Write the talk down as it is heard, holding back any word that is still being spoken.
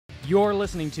You're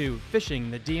listening to Fishing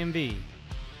the DMV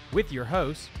with your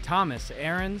hosts, Thomas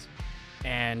Ahrens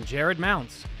and Jared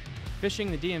Mounts. Fishing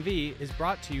the DMV is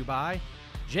brought to you by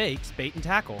Jake's Bait and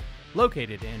Tackle,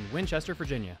 located in Winchester,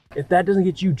 Virginia. If that doesn't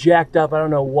get you jacked up, I don't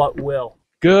know what will.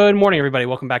 Good morning, everybody.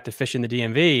 Welcome back to Fishing the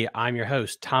DMV. I'm your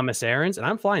host, Thomas Ahrens, and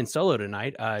I'm flying solo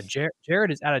tonight.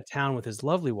 Jared is out of town with his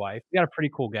lovely wife. We got a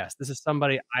pretty cool guest. This is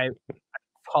somebody I've been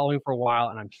following for a while,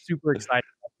 and I'm super excited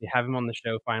to have him on the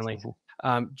show finally.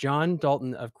 John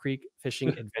Dalton of Creek Fishing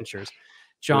Adventures.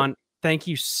 John, thank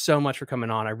you so much for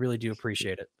coming on. I really do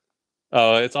appreciate it.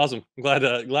 Oh, it's awesome. I'm glad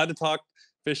to talk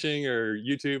fishing or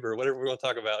YouTube or whatever we're going to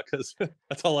talk about, because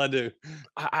that's all I do.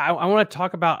 I want to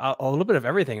talk about a little bit of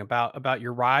everything about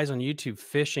your rise on YouTube,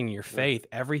 fishing, your faith,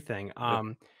 everything.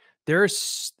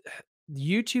 There's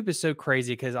YouTube is so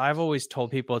crazy because I've always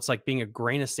told people it's like being a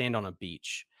grain of sand on a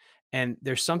beach. And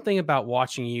there's something about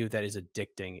watching you that is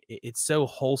addicting. It's so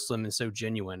wholesome and so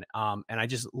genuine. And I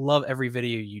just love every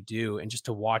video you do and just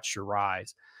to watch your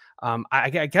rise. I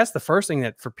guess the first thing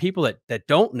that for people that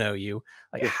don't know you,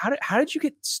 like how did you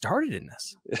get started in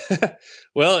this?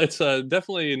 Well, it's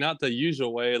definitely not the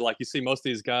usual way. Like you see most of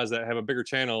these guys that have a bigger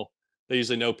channel, they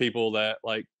usually know people that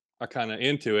like are kind of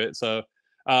into it. So,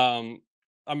 I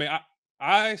mean,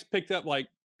 I picked up like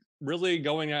really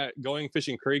going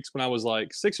fishing creeks when I was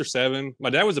like 6 or 7.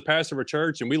 My dad was a pastor of a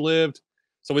church, and we lived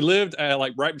at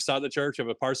like right beside the church of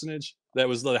a parsonage.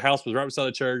 The house was right beside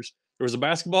the church. There was a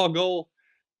basketball goal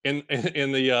in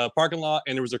the parking lot,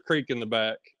 and there was a creek in the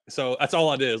back. So that's all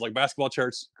I did, is like basketball,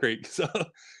 church, creek. So,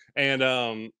 and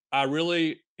I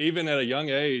really, even at a young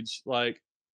age, like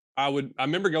I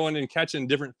remember going and catching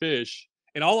different fish,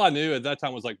 and all I knew at that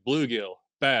time was like bluegill,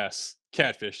 bass,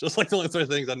 catfish. That's like the only three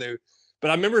things I knew. But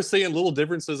I remember seeing little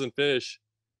differences in fish,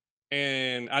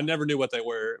 and I never knew what they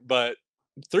were. But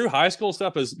through high school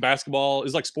stuff, as basketball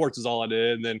is like sports is all I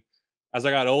did. And then as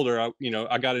I got older,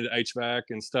 I got into HVAC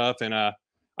and stuff, and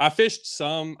I fished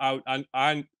some.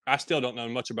 I still don't know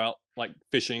much about like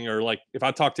fishing, or like if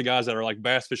I talk to guys that are like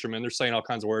bass fishermen, they're saying all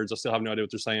kinds of words. I still have no idea what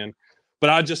they're saying,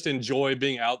 but I just enjoy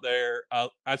being out there.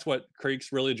 That's what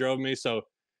creeks really drove me. So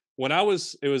when it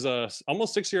was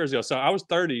almost 6 years ago. So I was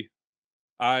 30.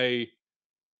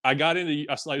 I got into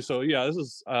so yeah, this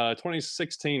is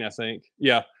 2016, I think.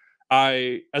 Yeah.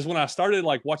 As when I started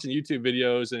like watching YouTube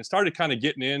videos and started kind of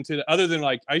getting into it, other than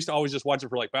like I used to always just watch it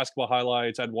for like basketball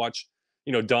highlights. I'd watch,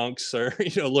 dunks,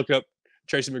 or look up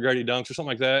Tracy McGrady dunks or something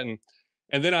like that.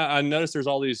 And then I noticed there's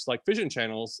all these like fishing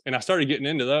channels, and I started getting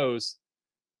into those,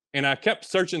 and I kept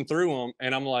searching through them,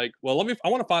 and I'm like, well, I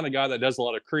want to find a guy that does a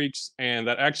lot of creeks and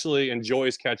that actually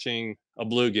enjoys catching a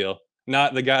bluegill,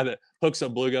 not the guy that hooks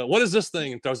up bluegill. What is this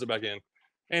thing? And throws it back in.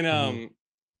 And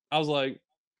I was like,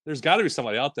 there's got to be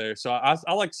somebody out there. So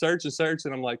I like search,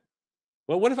 and I'm like,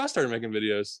 well, what if I started making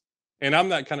videos? And I'm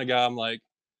that kind of guy. I'm like,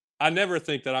 I never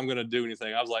think that I'm going to do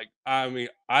anything. I was like, I mean,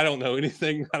 I don't know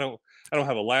anything. I don't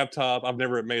have a laptop. I've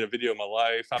never made a video in my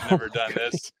life. I've never done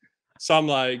this. So I'm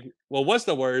like, well, what's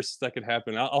the worst that could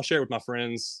happen? I'll share it with my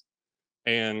friends.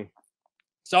 And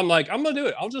so I'm like, I'm going to do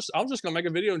it. I'm just going to make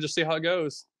a video and just see how it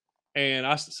goes. And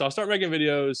I start making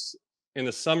videos in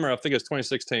the summer. I think it's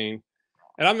 2016.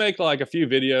 And I make like a few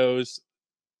videos.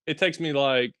 It takes me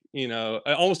like,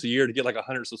 almost a year to get like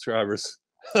 100 subscribers.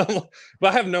 But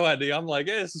I have no idea. I'm like,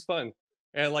 hey, this is fun.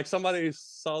 And like somebody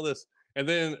saw this. And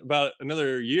then about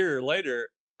another year later,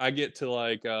 I get to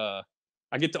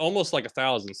almost like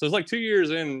 1,000. So it's like 2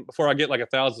 years in before I get like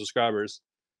 1,000 subscribers.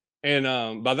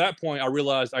 And by that point, I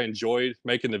realized I enjoyed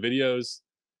making the videos,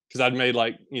 because I'd made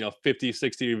like 50,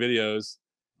 60 videos,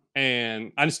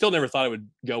 and I still never thought it would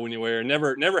go anywhere.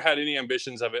 Never had any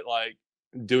ambitions of it like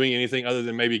doing anything other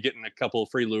than maybe getting a couple of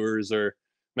free lures or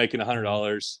making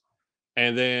 $100.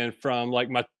 And then from like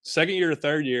my second year to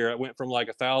third year, I went from like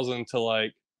 1,000 to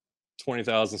like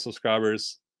 20,000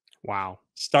 subscribers. Wow.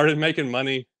 Started making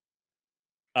money.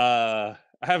 I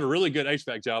have a really good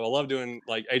HVAC job. I love doing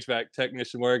like HVAC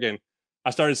technician work, and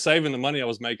I started saving the money I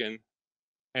was making.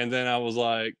 And then I was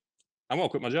like, I'm gonna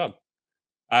quit my job.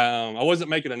 I wasn't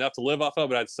making enough to live off of,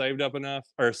 but I'd saved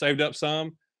up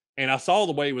some, and I saw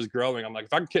the way it was growing. I'm like,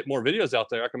 if I can get more videos out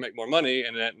there, I can make more money,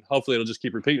 and then hopefully it'll just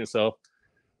keep repeating itself.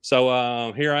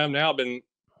 So here I am now. I've been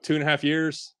 2.5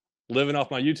 years living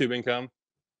off my YouTube income.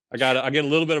 I get a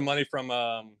little bit of money from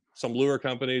some lure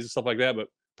companies and stuff like that, but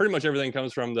pretty much everything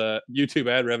comes from the YouTube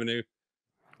ad revenue,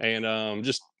 and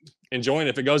just enjoying it.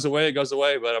 If it goes away, it goes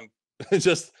away. But I'm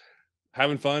just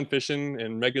having fun fishing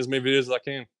and making as many videos as I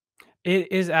can.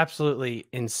 It is absolutely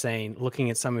insane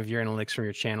looking at some of your analytics from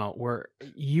your channel where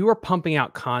you are pumping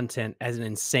out content at an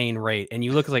insane rate, and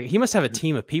you look like he must have a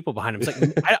team of people behind him. It's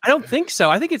like, I don't think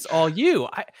so. I think it's all you.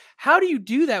 How do you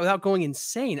do that without going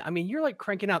insane? I mean, you're like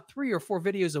cranking out 3 or 4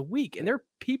 videos a week, and there are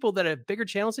people that have bigger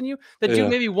channels than you that do Yeah.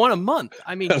 maybe one a month.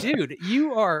 I mean, dude,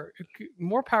 you are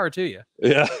more power to you.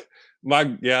 Yeah.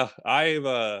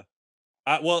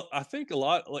 I think a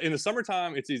lot in the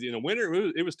summertime it's easy. In the winter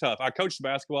it was tough. I coached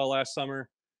basketball last summer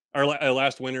or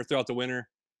last winter throughout the winter,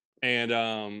 and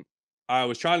I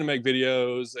was trying to make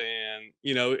videos, and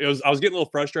I was getting a little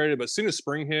frustrated. But as soon as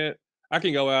spring hit, I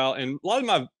can go out, and a lot of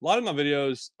my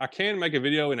videos I can make a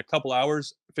video in a couple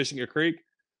hours fishing a creek,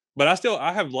 but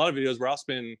I have a lot of videos where I'll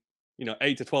spend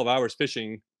 8 to 12 hours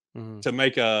fishing Mhm. to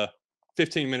make a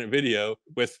 15-minute video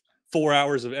with 4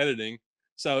 hours of editing.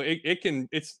 So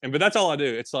but that's all I do.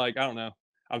 It's like, I don't know.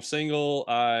 I'm single.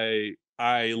 I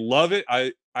love it.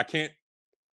 I can't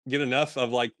get enough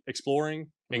of like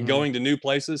exploring and Mhm. going to new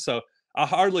places. So I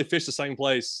hardly fish the same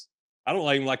place. I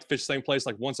don't even like to fish the same place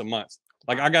like once a month.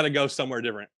 Like I got to go somewhere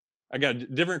different. I got a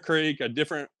different creek, a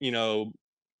different, a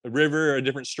river, a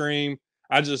different stream.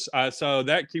 So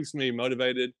that keeps me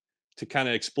motivated to kind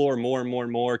of explore more and more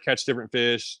and more, catch different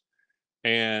fish.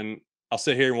 And I'll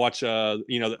sit here and watch, I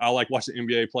like watching the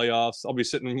NBA playoffs. I'll be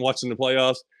sitting and watching the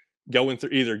playoffs, going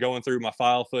through my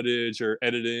file footage or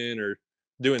editing or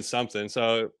doing something.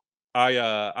 So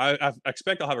I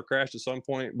expect I'll have a crash at some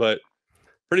point, but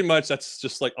pretty much that's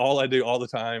just like all I do all the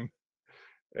time.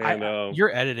 And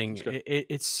Your editing, it's good.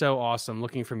 it's so awesome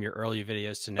looking from your early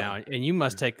videos to now, and you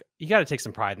got to take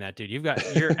some pride in that, dude.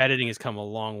 Your editing has come a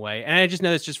long way, and I just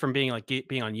know this just from being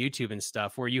being on YouTube and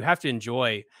stuff, where you have to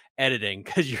enjoy editing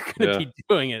because you're going to Yeah. be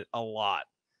doing it a lot.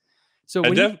 So I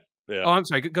when you, def Yeah. oh, I'm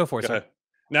sorry, go for it, Go sir. ahead.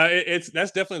 Now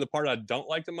that's definitely the part I don't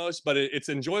like the most, but it's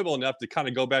enjoyable enough to kind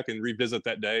of go back and revisit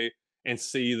that day and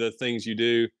see the things you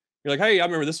do. You're like, hey, I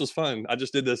remember this was fun. I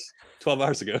just did this 12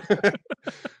 hours ago.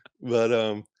 But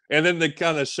and then they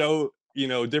kind of show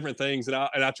different things, and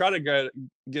I try to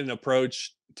get an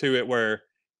approach to it where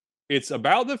it's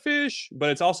about the fish, but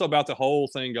it's also about the whole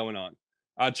thing going on.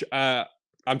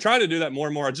 I'm trying to do that more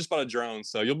and more. I just bought a drone,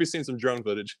 so you'll be seeing some drone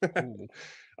footage. Ooh.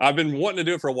 I've been wanting to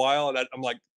do it for a while, and I'm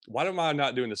like, why am I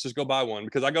not doing this? Just go buy one,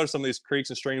 because I go to some of these creeks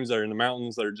and streams that are in the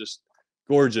mountains that are just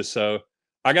gorgeous. So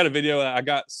I got a video that I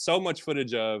got so much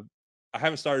footage of. I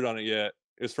haven't started on it yet.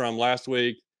 It's from last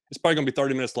week. It's probably gonna be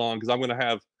 30 minutes long because I'm gonna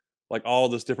have like all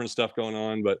this different stuff going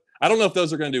on. But I don't know if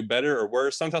those are gonna do better or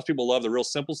worse. Sometimes people love the real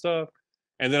simple stuff,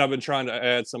 and then I've been trying to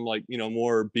add some like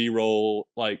more B-roll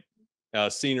like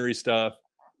scenery stuff.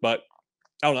 But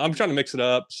I don't know. I'm trying to mix it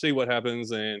up, see what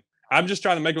happens, and I'm just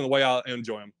trying to make them the way I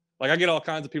enjoy them. Like I get all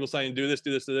kinds of people saying, "Do this,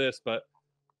 do this, do this," but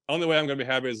only way I'm going to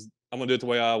be happy is I'm going to do it the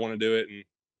way I want to do it, and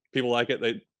people like it.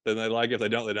 They like it. If they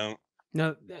don't, they don't.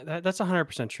 No, that's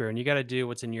 100% true, and you got to do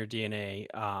what's in your DNA,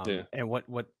 Yeah. and what's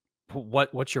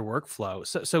your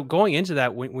workflow. So going into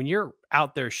that, when you're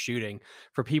out there shooting,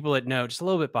 for people that know just a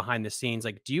little bit behind the scenes,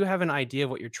 like, do you have an idea of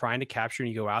what you're trying to capture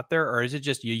when you go out there, or is it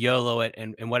just you YOLO it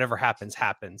and whatever happens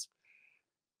happens?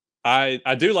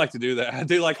 I do like to do that. I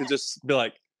do like to just be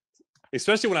like,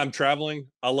 especially when I'm traveling.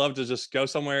 I love to just go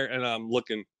somewhere and I'm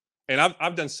looking. And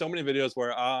I've done so many videos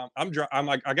where I'm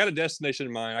like, I got a destination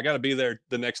in mind. I got to be there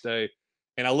the next day,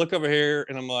 and I look over here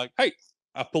and I'm like, hey,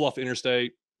 I pull off the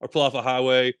interstate or pull off a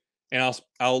highway, and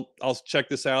I'll check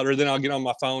this out, or then I'll get on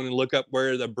my phone and look up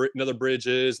where another bridge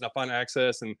is, and I find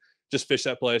access and just fish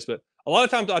that place. But a lot of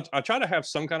times I try to have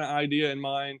some kind of idea in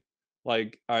mind,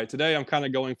 like, all right, today I'm kind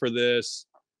of going for this,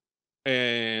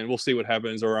 and we'll see what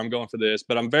happens, or I'm going for this.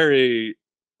 But I'm very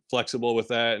flexible with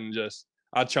that, and just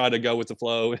I try to go with the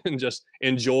flow and just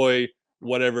enjoy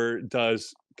whatever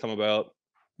does come about.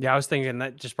 Yeah, I was thinking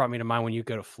that just brought me to mind when you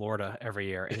go to Florida every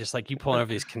year, and just like you pulling over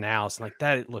these canals, and like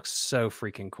that, it looks so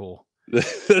freaking cool.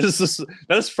 That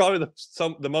is probably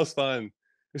the most fun,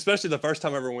 especially the first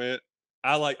time I ever went.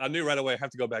 I knew right away I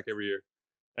have to go back every year,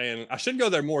 and I should go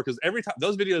there more because every time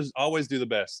those videos always do the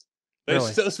best.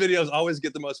 Really? Those videos always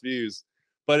get the most views.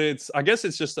 But I guess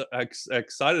it's just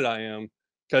excited I am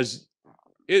because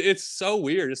it's so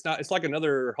weird. It's like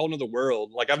another whole nother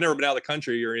world. Like I've never been out of the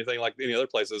country or anything like any other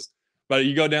places, but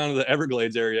you go down to the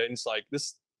Everglades area and it's like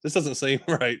this doesn't seem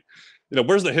right.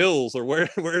 Where's the hills or where's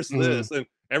Mhm. this? And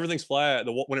everything's flat.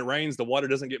 When it rains, the water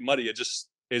doesn't get muddy. It's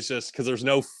just because there's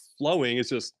no flowing. It's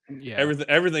just Yeah.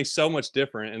 everything's so much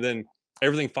different, and then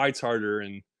everything fights harder,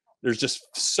 and there's just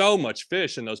so much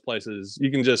fish in those places.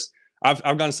 You can just I've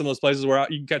gone to some of those places where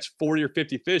you can catch 40 or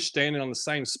 50 fish standing on the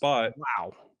same spot,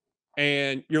 Wow.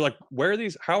 and you're like, where are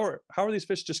these? How are these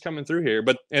fish just coming through here?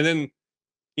 And then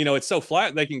it's so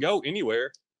flat they can go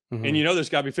anywhere, and Mhm. there's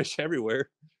got to be fish everywhere.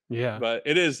 Yeah. But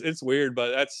it's weird,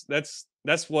 but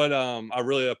that's what I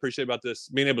really appreciate about this,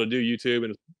 being able to do YouTube,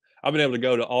 and I've been able to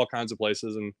go to all kinds of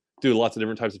places and do lots of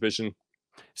different types of fishing.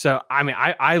 So, I mean,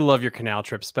 I love your canal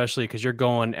trip, especially because you're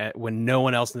going at when no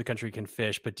one else in the country can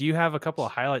fish. But do you have a couple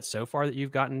of highlights so far that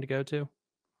you've gotten to go to?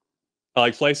 I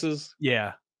like places.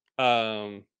 Yeah.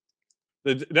 Um,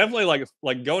 definitely like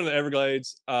going to the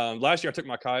Everglades. Last year I took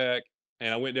my kayak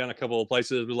and I went down a couple of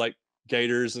places with like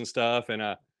gators and stuff, and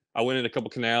I went in a couple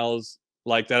canals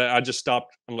like that. I just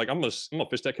stopped. I'm like, I'm gonna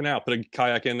fish that canal. Put a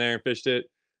kayak in there and fished it.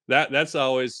 That's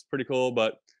always pretty cool.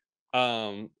 But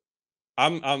um,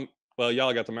 I'm well,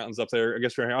 y'all got the mountains up there. I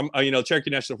guess right here. Cherokee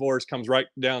National Forest comes right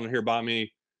down here by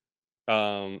me,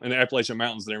 and the Appalachian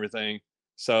Mountains and everything.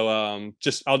 So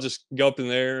I'll just go up in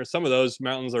there. Some of those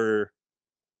mountains are,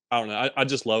 I don't know. I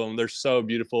just love them. They're so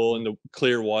beautiful and the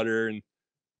clear water, and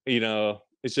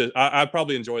it's just I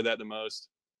probably enjoy that the most.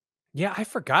 Yeah, I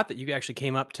forgot that you actually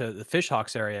came up to the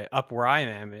Fishhawks area up where I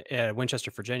am at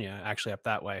Winchester, Virginia, actually up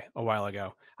that way a while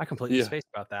ago. I completely Yeah. spaced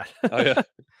about that. Oh yeah. But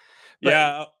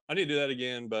Yeah. I need to do that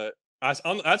again. But that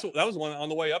was one on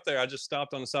the way up there. I just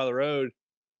stopped on the side of the road,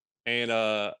 and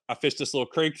I fished this little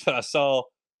creek that I saw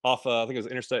off. I think it was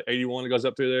Interstate 81 that goes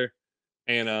up through there,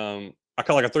 and I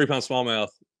caught like a 3-pound smallmouth.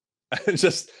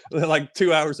 Just like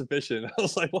 2 hours of fishing. I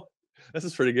was like, well, this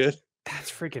is pretty good.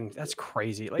 that's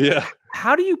crazy. Like, Yeah.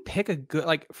 how do you pick a good,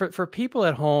 like, for people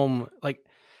at home, like,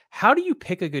 how do you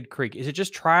pick a good creek? Is it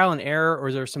just trial and error, or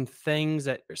is there some things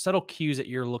that subtle cues that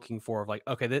you're looking for of like,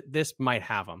 okay, this might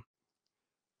have them?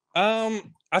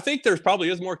 I think there's probably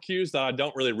is more cues that I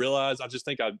don't really realize. I just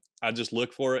think I just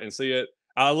look for it and see it.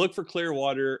 I look for clear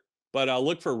water, but I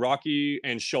look for rocky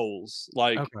and shoals.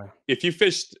 Like Okay. if you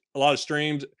fished a lot of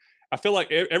streams, I feel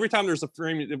like every time there's a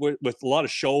stream with a lot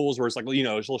of shoals where it's like, it's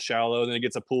a little shallow, then it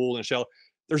gets a pool and a shallow.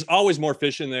 There's always more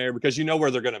fish in there because you know where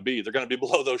they're going to be. They're going to be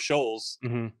below those shoals,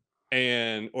 Mhm.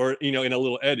 and or in a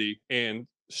little eddy. And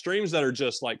streams that are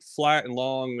just like flat and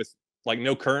long with like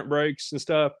no current breaks and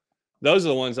stuff, those are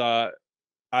the ones I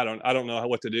don't know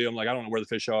what to do. I'm like, I don't know where the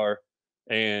fish are,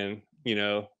 and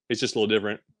it's just a little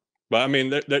different. But I mean,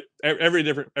 when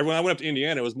I went up to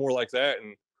Indiana, it was more like that,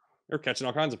 and they're catching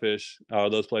all kinds of fish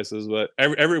those places. But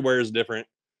everywhere is different.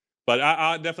 But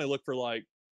I definitely look for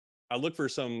I look for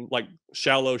some like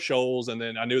shallow shoals, and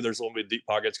then I knew there's a little bit deep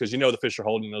pockets because the fish are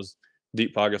holding those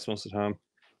deep pockets most of the time.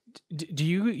 Do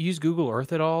you use Google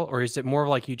Earth at all, or is it more of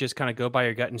like you just kind of go by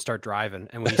your gut and start driving,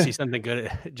 and when you see something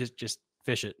good, just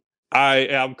fish it? I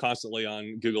am constantly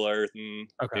on Google Earth and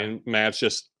Okay. maps.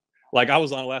 Just like I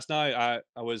was on last night,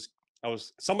 I was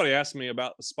somebody asked me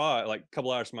about the spot like a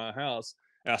couple hours from my house,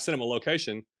 and I sent them a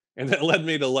location, and that led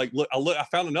me to like look. I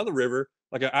found another river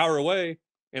like an hour away,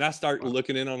 and I start Wow.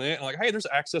 looking in on it. And like, hey, there's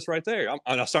access right there.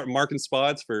 And I start marking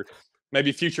spots for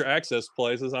maybe future access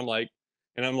places. I'm like,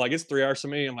 it's 3 hours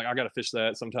from me. I'm like, I got to fish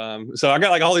that sometime. So I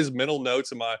got like all these mental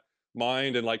notes in my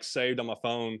mind and like saved on my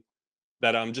phone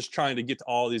that I'm just trying to get to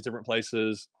all these different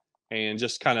places, and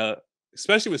just kind of,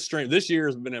 especially with stream. This year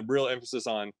has been a real emphasis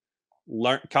on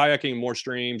kayaking more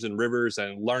streams and rivers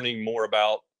and learning more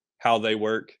about how they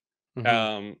work.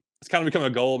 Mhm. It's kind of become a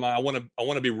goal of mine. I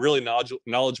want to be really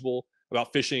knowledgeable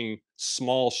about fishing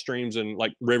small streams and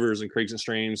like rivers and creeks and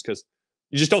streams, because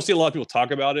you just don't see a lot of people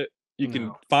talk about it. You can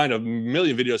No. find a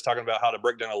million videos talking about how to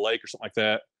break down a lake or something like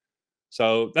that.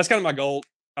 So that's kind of my goal.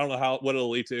 I don't know what it'll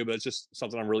lead to, but it's just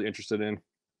something I'm really interested in.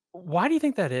 Why do you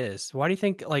think that is? Why do you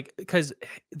think, like, because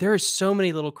there are so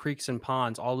many little creeks and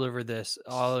ponds all over this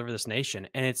nation,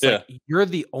 and it's Yeah, like you're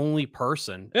the only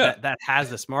person yeah, that has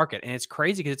this market, and it's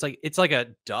crazy because it's like a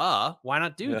duh. Why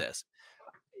not do yeah. this?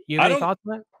 You have I any don't, thoughts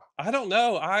on that? I don't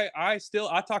know. I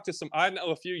talk to I know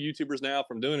a few YouTubers now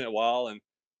from doing it a while, and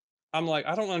I'm like,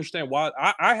 I don't understand why.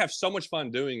 I have so much fun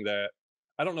doing that.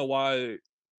 I don't know why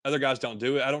other guys don't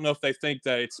do it. I don't know if they think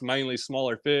that it's mainly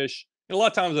smaller fish. And a lot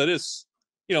of times it is,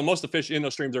 most of the fish in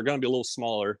those streams are going to be a little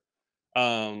smaller.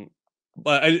 Um,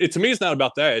 but to me, it's not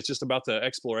about that. It's just about the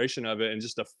exploration of it and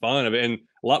just the fun of it. And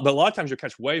but a lot of times you'll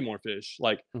catch way more fish.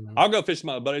 Like Mhm. I'll go fish with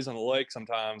my buddies on the lake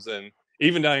sometimes, and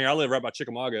even down here, I live right by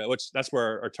Chickamauga, which that's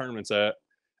where our tournament's at.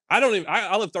 I don't even.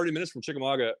 I live 30 minutes from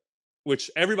Chickamauga,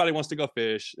 which everybody wants to go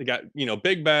fish. They got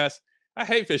big bass. I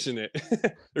hate fishing it.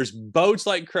 There's boats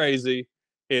like crazy.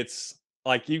 It's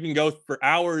like you can go for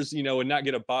hours, and not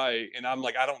get a bite. And I'm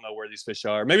like, I don't know where these fish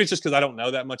are. Maybe it's just because I don't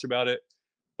know that much about it.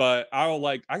 But I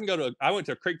can go to. I went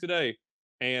to a creek today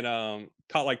and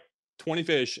caught like 20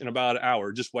 fish in about an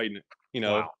hour just waiting it. You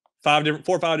know, Wow.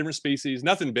 4 or 5 different species.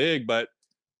 Nothing big, but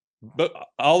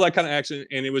all that kind of action,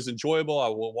 and it was enjoyable. I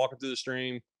will walk through the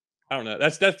stream. I don't know.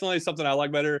 That's definitely something I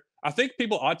like better. I think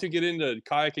people ought to get into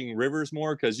kayaking rivers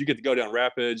more because you get to go down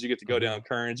rapids, you get to go down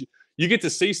currents, you get to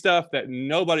see stuff that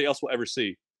nobody else will ever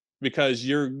see because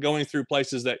you're going through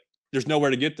places that there's nowhere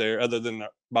to get there other than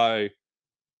by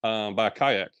a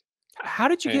kayak. And How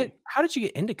did you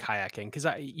get into kayaking? Because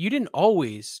you didn't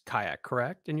always kayak,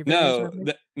 correct? In your videos and no,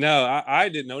 everything? no, I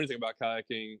didn't know anything about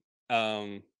kayaking.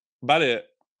 About it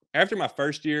after my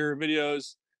first year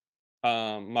videos,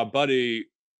 my buddy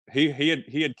he had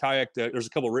kayaked. There's a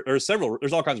couple. There's several.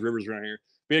 There's all kinds of rivers around here.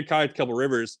 We had kayaked a couple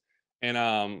rivers,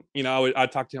 and you know, I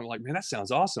talked to him like, man, that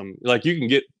sounds awesome. Like you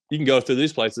can go through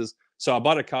these places. So I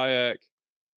bought a kayak,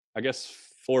 I guess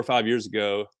 4 or 5 years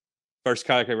ago. First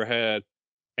kayak I ever had,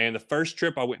 and the first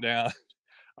trip I went down,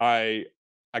 I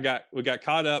we got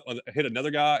caught up. I hit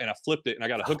another guy, and I flipped it, and I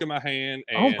got a hook in my hand,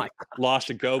 Oh and my lost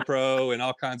a GoPro and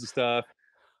all kinds of stuff.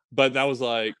 But that was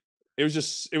like, it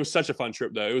was such a fun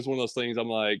trip though. It was one of those things I'm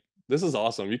like, this is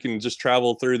awesome. You can just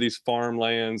travel through these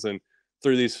farmlands and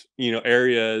through these, you know,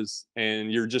 areas,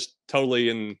 and you're just totally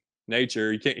in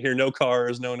nature. You can't hear no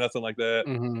cars, no nothing like that.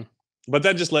 Mhm. But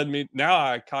that just led me, now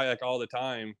I kayak all the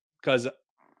time because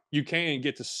you can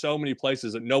get to so many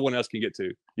places that no one else can get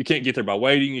to. You can't get there by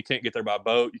wading, you can't get there by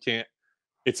boat, you can't,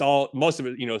 it's all, most of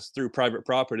it, you know, is through private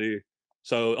property.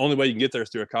 So the only way you can get there is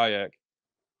through a kayak.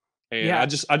 And Yeah. I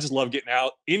just love getting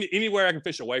out anywhere I can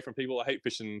fish away from people. I hate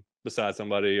fishing beside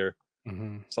somebody or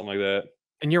Mhm. something like that.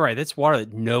 And you're right, that's water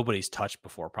that nobody's touched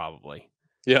before probably.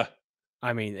 Yeah.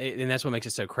 I mean, and that's what makes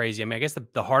it so crazy. I mean, I guess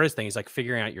the hardest thing is like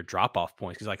figuring out your drop off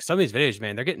points because like some of these videos,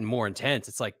 man, they're getting more intense.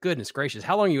 It's like, goodness gracious,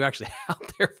 how long are you actually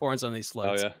out there for on some of these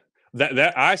Oh slopes? yeah.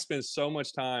 That I spend so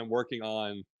much time working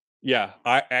on, yeah,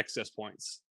 I access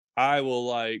points. I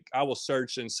will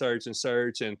search and search and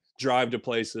search and drive to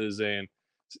places and,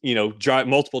 you know, drive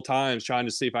multiple times trying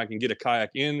to see if I can get a kayak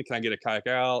in, can I get a kayak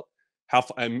out?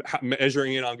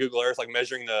 Measuring it on Google Earth, like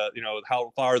measuring the, you know,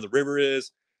 how far the river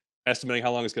is, estimating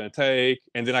how long it's going to take,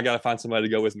 and then I got to find somebody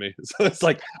to go with me. So it's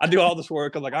like I do all this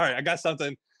work. I'm like, all right, I got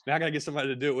something. Now I got to get somebody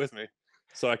to do it with me,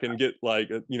 so I can get like,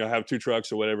 you know, have 2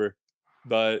 trucks or whatever.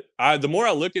 But the more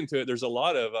I look into it, there's a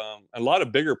lot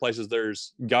of bigger places.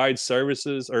 There's guide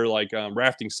services or like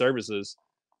rafting services,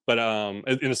 but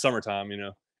in the summertime, you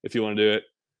know, if you want to do it.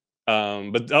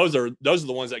 But those are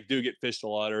the ones that do get fished a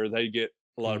lot, or they get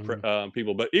a lot Mhm. of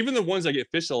people. But even the ones that get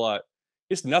fished a lot,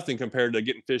 it's nothing compared to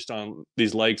getting fished on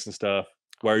these lakes and stuff,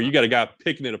 where you got a guy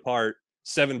picking it apart,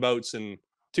 7 boats in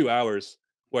 2 hours.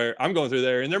 Where I'm going through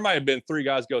there, and there might have been 3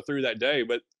 guys go through that day,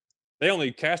 but they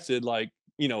only casted like,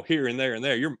 you know, here and there and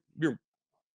there. You're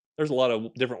there's a lot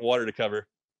of different water to cover.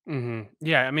 Mhm.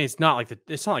 Yeah, I mean, it's not like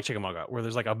Chickamauga where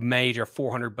there's like a major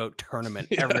 400 boat tournament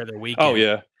Yeah. every other Oh weekend.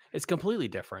 yeah. It's completely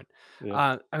different.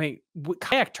 Yeah. I mean,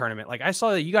 kayak tournament, like I saw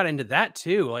that you got into that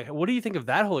too. Like, what do you think of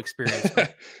that whole experience?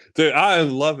 Dude, I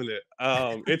am loving it.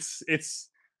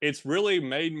 It's really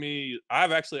made me.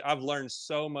 I've learned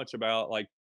so much about like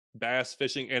bass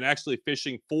fishing and actually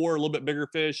fishing for a little bit bigger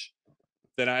fish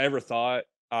than I ever thought.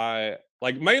 I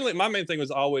like mainly my main thing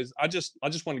was always I just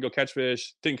wanted to go catch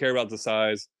fish. Didn't care about the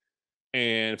size,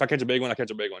 and if I catch a big one, I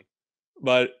catch a big one.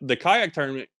 But the kayak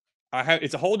tournament,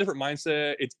 it's a whole different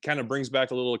mindset. It kind of brings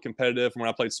back a little competitive from when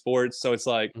I played sports. So it's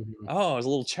like, Mhm. oh, there's a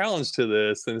little challenge to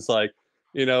this, and it's like,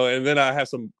 you know. And then I have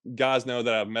some guys know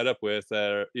that I've met up with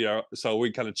that are, you know, so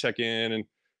we kind of check in, and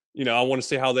you know, I want to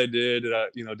see how they did. Did I,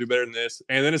 you know, do better than this?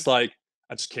 And then it's like,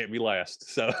 I just can't be last.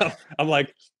 So I'm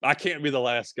like, I can't be the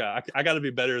last guy. I got to be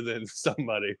better than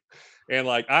somebody. And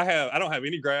like, I don't have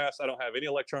any graphs. I don't have any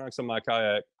electronics on my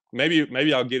kayak.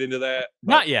 Maybe I'll get into that,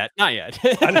 but Not yet, not yet.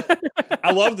 I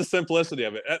I love the simplicity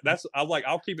of it. That's I'm like,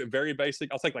 I'll keep it very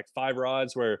basic. I'll take like 5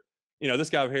 rods where, you know, this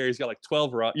guy over here, he's got like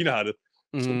 12 rods. You know how to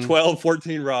Mhm. 12,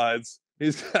 14 rods.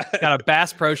 He's got, Got a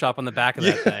Bass Pro Shop on the back of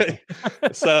that yeah.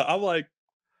 thing. So I'm like,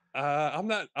 I'm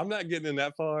not getting in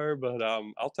that far, but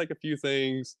I'll take a few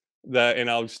things that, and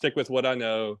I'll stick with what I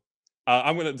know.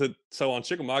 I'm gonna so on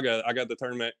Chickamauga, I got the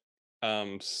tournament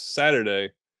Saturday.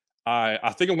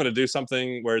 I think I'm gonna do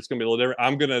something where it's gonna be a little different.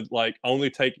 I'm gonna like only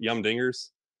take yum dingers.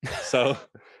 So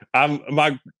I'm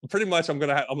gonna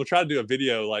try to do a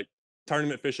video like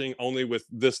tournament fishing only with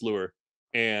this lure.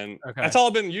 And that's Okay. all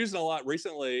I've been using a lot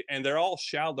recently. And they're all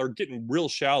shallow, they're getting real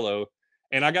shallow.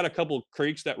 And I got a couple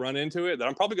creeks that run into it that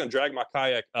I'm probably gonna drag my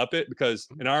kayak up it because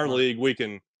in our Smart. league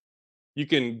you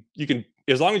can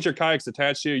as long as your kayak's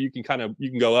attached to you, you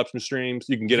can go up some streams,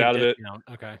 you can You get can out of it. discount.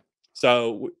 Okay.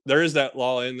 So there is that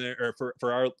law in there, or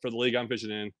for the league I'm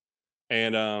fishing in,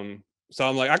 and so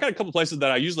I'm like, I got a couple places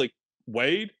that I usually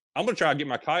wade. I'm gonna try to get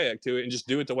my kayak to it and just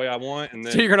do it the way I want, and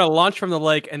So then you're gonna launch from the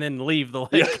lake and then leave the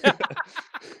yeah, lake.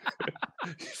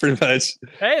 Pretty much.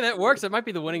 Hey, that works. That might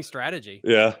be the winning strategy.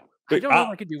 Yeah. I But don't know if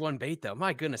I could do one bait though.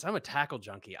 My goodness, I'm a tackle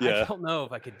junkie. I yeah. don't know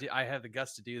if I could do. I have the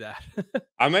guts to do that.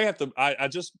 I may have to. I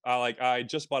just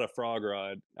bought a frog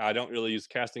rod. I don't really use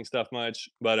casting stuff much,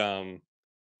 but I'm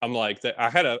like that. I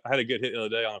had a good hit the other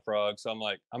day on a frog, so I'm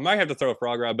like I might have to throw a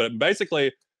frog rod. But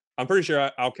basically, I'm pretty sure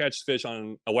I'll catch fish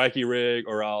on a wacky rig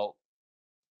or I'll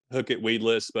hook it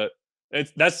weedless. But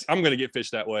I'm gonna get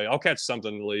fish that way. I'll catch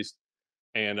something at least.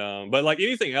 And but like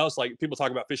anything else, like people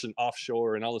talk about fishing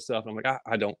offshore and all this stuff, and I'm like,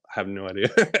 I don't have no idea.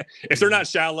 If they're not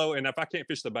shallow, and if I can't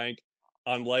fish the bank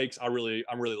on lakes, I'm really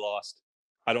lost.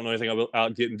 I don't know anything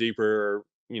about getting deeper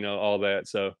or all that.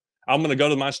 So I'm gonna go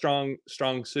to my strong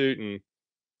suit and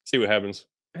see what happens.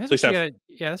 That's At least what you have gotta.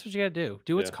 Yeah, that's what you gotta do.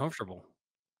 Do what's yeah. comfortable,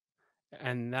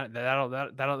 and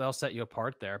that'll set you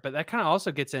apart there. But that kind of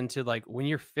also gets into like when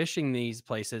you're fishing these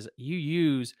places, you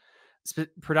use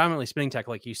predominantly spinning tech,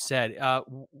 like you said.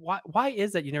 Why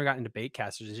is that you never got into bait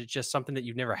casters? Is it just something that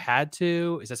you've never had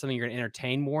to? Is that something you're gonna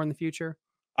entertain more in the future?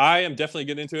 I am definitely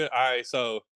getting into it. Was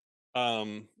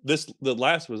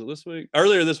it this week?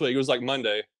 Earlier this week, it was like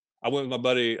Monday. I went with my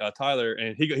buddy Tyler,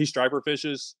 and he striper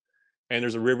fishes, and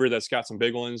there's a river that's got some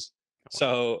big ones.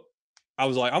 So I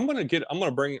was like, I'm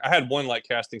gonna bring. I had one like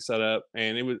casting set up,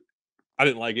 and I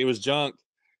didn't like it. It was junk,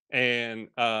 and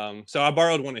so I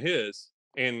borrowed one of his,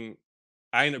 and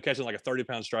I ended up catching like a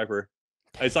 30-pound striper.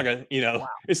 It's like Wow.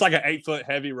 it's like an 8-foot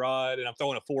heavy rod, and I'm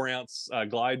throwing a 4-ounce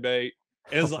glide bait.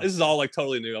 And this is all like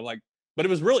totally new. I'm like, but it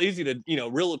was real easy to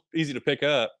real easy to pick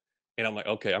up. And I'm like,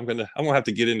 okay, I'm gonna have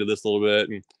to get into this a little bit.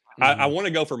 And I Mhm. want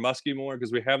to go for muskie more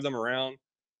because we have them around.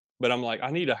 But I'm like,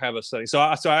 I need to have a setting. So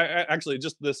I actually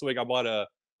just this week I bought a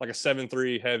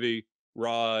 7.3 heavy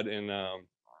rod, and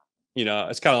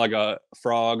it's kind of like a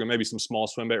frog or maybe some small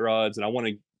swim bait rods. And I want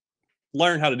to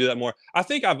learn how to do that more. I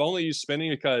think I've only used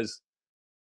spinning because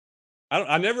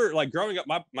I never like growing up.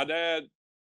 My dad,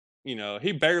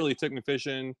 he barely took me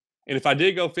fishing. And if I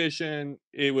did go fishing,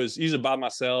 it was usually by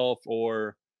myself,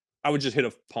 or I would just hit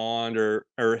a pond or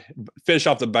fish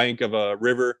off the bank of a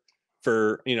river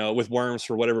for with worms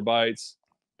for whatever bites.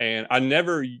 And I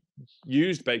never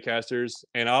used bait casters,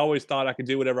 and I always thought I could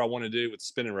do whatever I want to do with the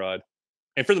spinning rod.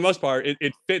 And for the most part,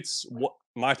 it fits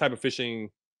my type of fishing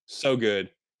so good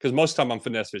because most of the time I'm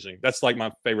finesse fishing. That's like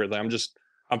my favorite thing.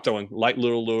 I'm throwing light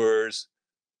little lures,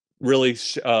 really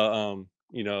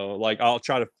like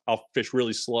I'll fish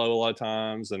really slow a lot of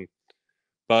times.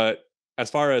 But as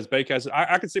far as bait casting,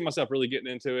 I could see myself really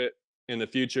getting into it in the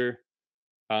future.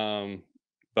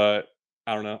 But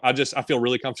I don't know. I feel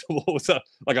really comfortable with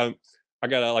I got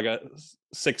a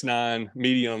 6'9"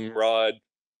 medium rod,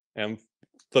 and I'm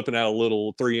flipping out a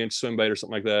little 3-inch swim bait or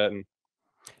something like that, and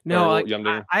or No, a little like yum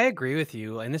I, dingler. I agree with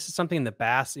you, and this is something in the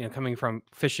bass, coming from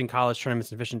fishing college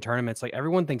tournaments and fishing tournaments. Like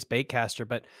everyone thinks bait caster,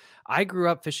 but I grew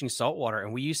up fishing saltwater,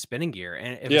 and we use spinning gear.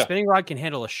 And if a Yeah, spinning rod can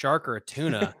handle a shark or a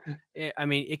tuna, I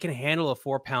mean, it can handle a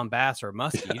 4-pound bass or a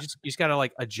muskie. yeah, You just got to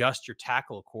like adjust your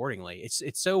tackle accordingly. It's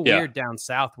so yeah, weird down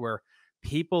south where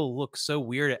people look so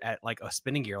weird at like a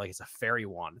spinning gear, like it's a fairy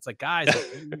wand. It's like guys, like,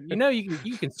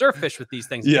 you can surf fish with these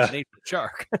things and catch yeah. an 8-foot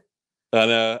shark.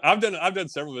 And I've done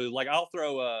several of it. Like I'll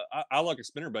throw I like a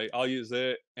spinner bait. I'll use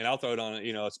it, and I'll throw it on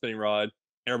a spinning rod.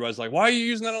 Everybody's like, "Why are you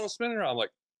using that on a spinning rod?" I'm like,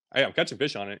 "Hey, I'm catching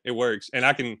fish on it. It works, and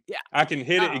Yeah. I can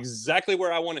hit it Oh. exactly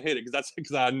where I want to hit it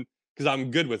because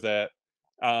I'm good with that.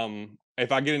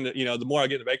 If I get into the more I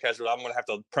get into bait caster, I'm gonna have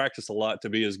to practice a lot to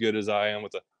be as good as I am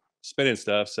with the spinning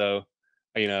stuff. So,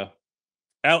 you know,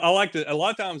 I like to. A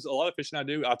lot of times, a lot of fishing I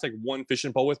do, I'll take one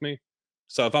fishing pole with me.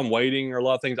 So if I'm waiting or a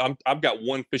lot of things, I've got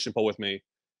one fishing pole with me,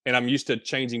 and I'm used to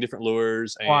changing different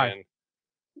lures. Why? And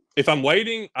if I'm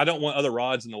waiting, I don't want other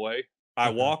rods in the way. I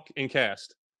Mhm. walk and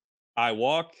cast. I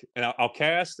walk and I'll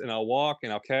cast and I'll walk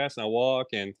and I'll cast and I'll walk,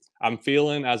 and I'm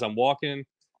feeling as I'm walking.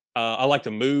 I like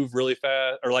to move really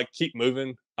fast or like keep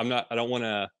moving. I don't want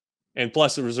to. And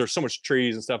plus, there's so much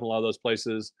trees and stuff in a lot of those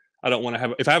places. I don't want to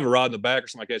have. If I have a rod in the back or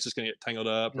something like that, it's just going to get tangled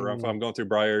up, or if Mm. I'm going through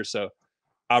briars. So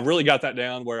I've really got that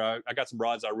down where I got some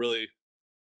rods I really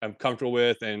am comfortable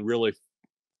with and really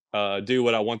do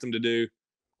what I want them to do,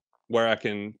 where I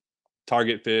can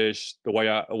target fish the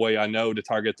way I know to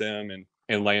target them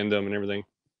and land them and everything.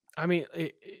 I mean,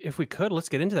 if we could, let's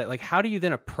get into that. Like, how do you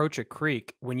then approach a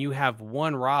creek when you have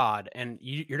one rod and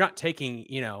you're not taking,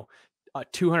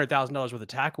 $200,000 worth of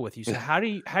tackle with you? So how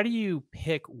do you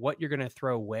pick what you're going to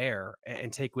throw where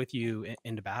and take with you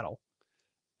into battle?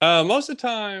 Most of the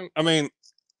time, I mean,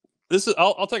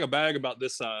 I'll take a bag about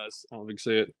this size. I don't know if you can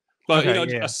see it, but Okay,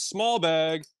 a yeah. small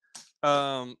bag,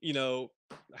 a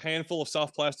handful of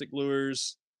soft plastic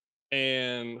lures,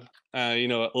 and a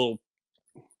little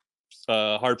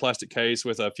hard plastic case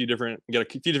with a few different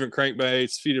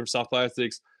crankbaits, a few different soft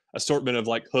plastics, assortment of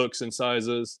like hooks and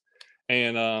sizes.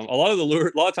 And a lot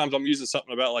of times I'm using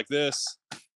something about like this.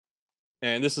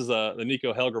 And this is the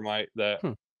Nico Helgramite that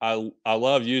Hmm. I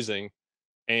love using.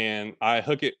 And I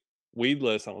hook it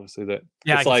weedless. I don't want to say that.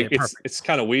 Yeah, I It's can see like it. Perfect. it's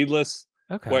kind of weedless,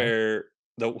 Okay. where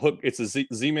the hook, it's a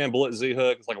Z-Man Bullet Z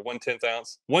hook. It's like a 1/10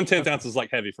 ounce. 1/10 ounce is like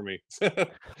heavy for me.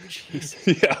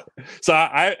 Jeez. Yeah. So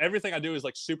I everything I do is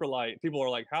like super light. People are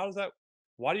like, "How does that?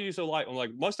 Why do you do so light?" I'm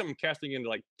like, most of them casting into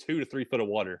like 2 to 3 foot of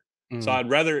water. So Mm. I'd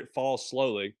rather it fall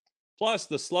slowly. Plus,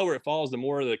 the slower it falls, the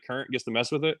more the current gets to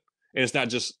mess with it, and it's not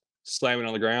just slamming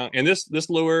on the ground. And this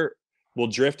lure will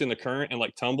drift in the current and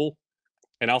like tumble,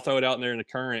 and I'll throw it out in there in the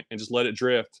current and just let it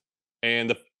drift. And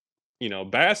the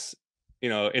bass,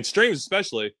 in streams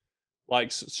especially,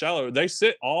 like shallow, they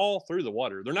sit all through the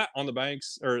water. They're not on the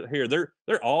banks or here.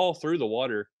 They're all through the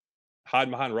water,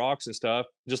 hiding behind rocks and stuff.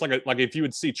 Just like if you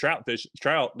would see trout,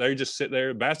 they just sit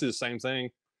there. Bass do the same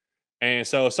thing. And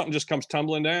so if something just comes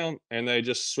tumbling down and they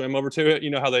just swim over to it, you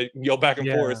know how they go back and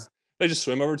Yeah. forth. They just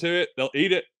swim over to it. They'll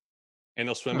eat it and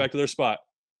they'll swim Huh. back to their spot.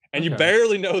 And you Okay.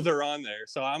 barely know they're on there.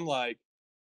 So I'm like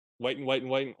waiting,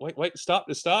 wait, stop,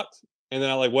 it stopped. And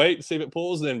then I like wait to see if it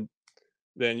pulls. Then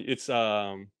it's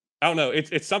I don't know.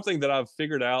 It's something that I've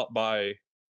figured out by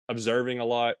observing a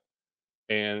lot.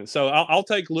 And so I'll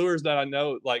take lures that I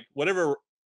know, like whatever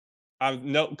I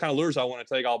know kind of lures I want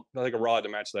to take, I'll take a rod to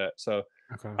match that. So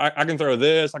Okay. I can throw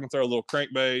this, I can throw little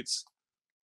crankbaits,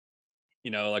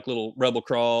 like little rebel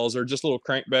crawls or just little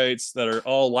crankbaits that are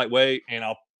all lightweight. And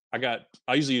I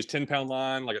usually use 10-pound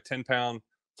line, like a 10-pound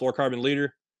fluorocarbon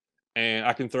leader. And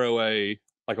I can throw a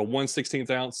 1/16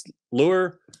 ounce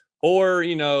lure, or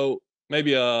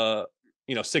maybe a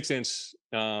 6-inch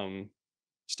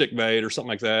stick bait or something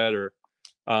like that, or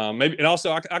maybe. And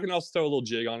also I can also throw a little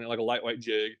jig on it, like a lightweight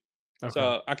jig. Okay.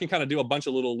 So I can kind of do a bunch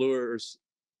of little lures,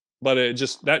 but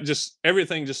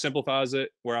everything just simplifies it,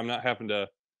 where I'm not having to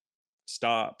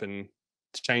stop and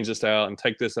change this out and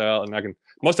take this out. And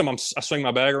most of them I swing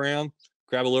my bag around,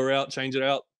 grab a lure out, change it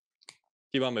out,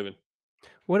 keep on moving.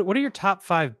 What are your top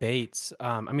 5 baits?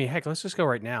 I mean, heck, let's just go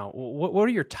right now. What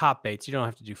are your top baits? You don't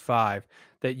have to do 5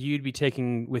 that you'd be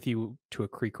taking with you to a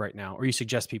creek right now, or you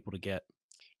suggest people to get.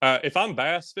 If I'm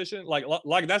bass fishing, like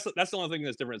that's the only thing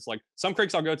that's different. It's like some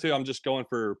creeks I'll go to, I'm just going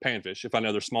for panfish if I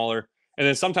know they're smaller, and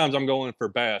then sometimes I'm going for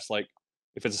bass, like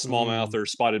if it's a smallmouth Mm. or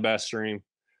spotted bass stream.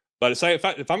 But say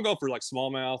if I'm going for like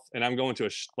smallmouth and I'm going to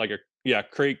a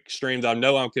creek stream that I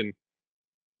know I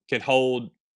can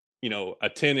hold, a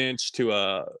 10-inch to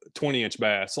a 20-inch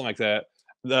bass, something like that.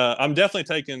 I'm definitely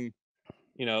taking,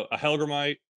 a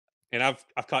Helgramite, and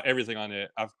I've caught everything on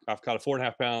it. I've caught a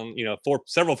 4.5 pound,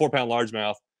 several 4-pound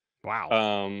largemouth. Wow.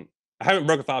 I haven't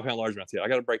broke a 5-pound largemouth yet. I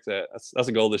got to break that. That's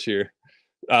a goal this year.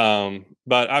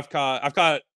 But I've caught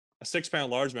a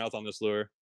 6-pound largemouth on this lure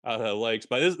out of the lakes.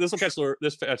 But this will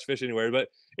catch fish anywhere. But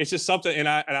it's just something, and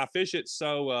I fish it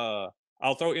so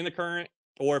I'll throw it in the current,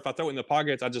 or if I throw it in the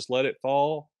pockets, I just let it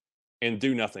fall and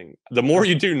do nothing. The more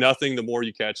you do nothing, the more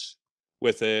you catch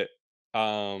with it.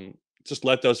 Just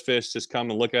let those fish just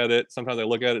come and look at it. Sometimes they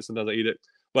look at it, sometimes they eat it.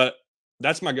 But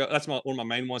that's one of my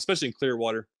main ones, especially in clear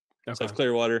water. So Okay. it's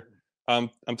clear water. I'm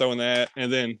throwing that,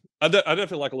 and then I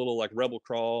definitely like a little like rebel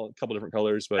crawl, a couple different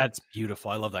colors. But That's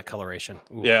beautiful. I love that coloration.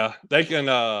 Ooh. yeah, they can.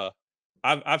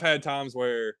 I've had times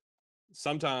where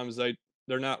sometimes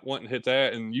they're not wanting to hit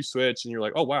that, and you switch, and you're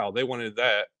like, oh wow, they wanted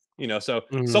that. So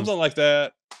Mhm. something like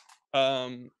that.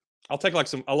 I'll take like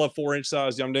I love 4-inch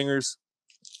size yum dingers.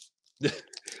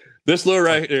 This lure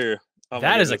right here. Oh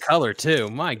That is a color too.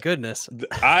 My goodness.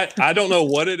 I don't know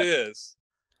what it is,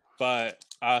 but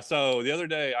so the other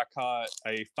day I caught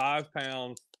a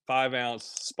 5-pound, 5-ounce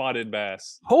spotted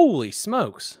bass. Holy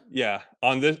smokes. Yeah,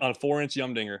 on a 4-inch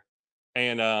yum dinger,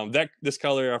 and this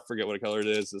color, I forget what color it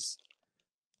is. This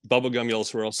bubblegum yellow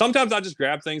swirl. Sometimes I just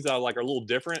grab things that I like are a little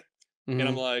different, and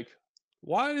I'm Mhm. like,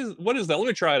 what is that? Let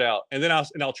me try it out, and then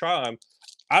I'll try them.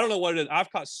 I don't know what it is.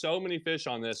 I've caught so many fish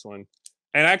on this one,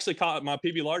 and I actually caught my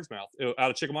PB largemouth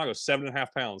out of Chickamauga, 7.5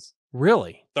 pounds.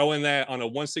 Really? Throwing that on a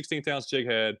 1/16 ounce jig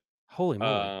head. Holy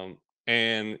moly.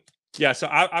 And yeah, so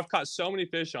I've caught so many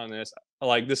fish on this,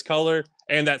 like this color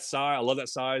and that size. I love that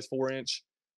size, 4-inch.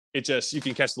 You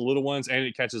can catch the little ones and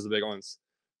it catches the big ones.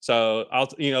 So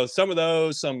some of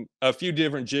those, a few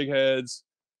different jig heads.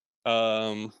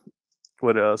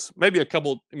 What else? Maybe a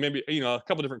couple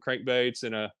different crankbaits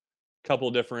and a couple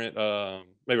different,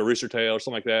 maybe a rooster tail or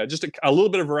something like that. Just a little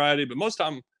bit of variety, but most of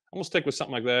the time I'm gonna stick with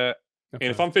something like that. Okay.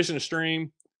 And if I'm fishing a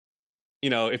stream,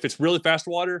 if it's really fast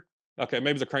water, okay,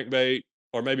 maybe the crankbait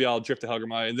or maybe I'll drift to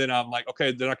Hellgramite, and then I'm like,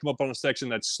 okay, then I come up on a section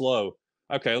that's slow.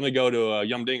 Okay, let me go to a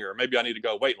Yumdinger. Maybe I need to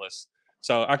go weightless.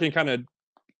 So I can kind of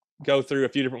go through a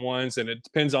few different ones, and it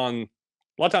depends on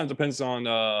a lot of times it depends on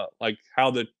like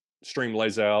how the stream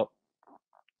lays out,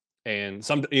 and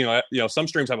some some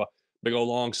streams have a big old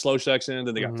long slow section,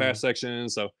 then they got Mhm. fast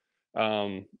sections. So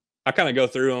I kind of go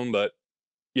through them, but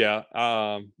yeah,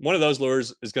 one of those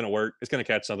lures is going to work. It's going to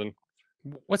catch something.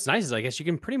 What's nice is I guess you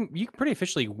can pretty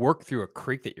efficiently work through a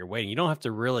creek that you're wading. You don't have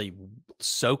to really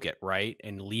soak it, right?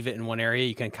 And leave it in one area.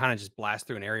 You can kind of just blast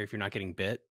through an area if you're not getting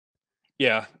bit.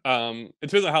 Yeah, it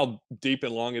depends on how deep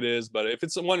and long it is, but if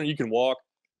it's the one that you can walk,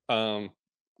 um,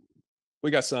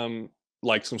 we got some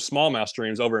some smallmouth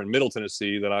streams over in Middle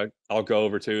Tennessee that I'll go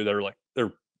over to.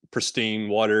 They're pristine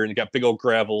water, and you got big old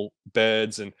gravel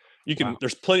beds, and you can Wow.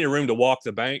 there's plenty of room to walk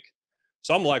the bank.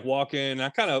 So I'm like walking.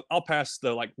 I'll pass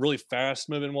the like really fast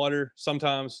moving water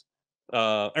sometimes.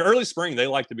 Early spring they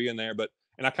like to be in there, but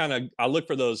and I look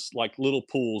for those like little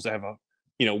pools that have a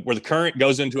where the current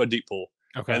goes into a deep pool,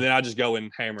 and Okay. then I just go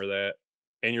and hammer that.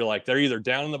 And you're like they're either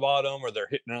down in the bottom or they're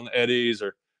hitting on the eddies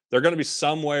or they're going to be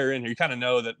somewhere in here. You kind of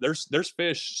know that there's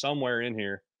fish somewhere in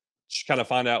here. Just kind of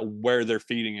find out where they're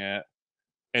feeding at,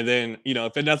 and then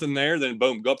if there's nothing there, then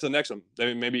boom, go up to the next one.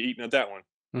 They may be eating at that one.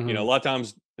 A Mhm. lot of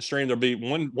times the stream there'll be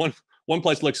one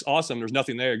place looks awesome. There's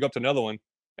nothing there. Go up to another one,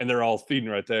 and they're all feeding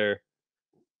right there.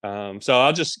 So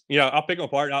I'll just I'll pick them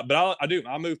apart. But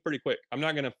I'll move pretty quick. I'm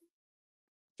not gonna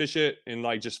fish it and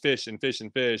like just fish and fish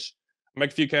and fish.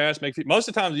 Make a few casts. Most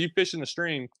of the times you fish in the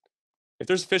stream, if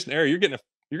there's a fish in the area, you're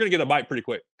gonna get a bite pretty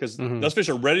quick because Mhm. those fish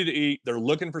are ready to eat. They're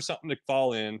looking for something to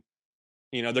fall in.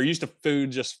 They're used to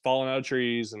food just falling out of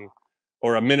trees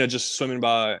or a minute just swimming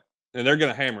by, and they're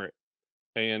gonna hammer it.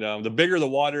 And the bigger the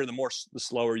water, the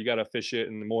slower you got to fish it,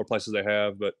 and the more places they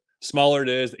have. But smaller it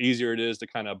is, the easier it is to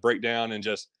kind of break down and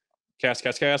just cast,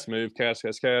 cast, cast, move, cast,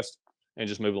 cast, cast, and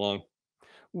just move along.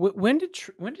 When did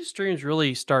streams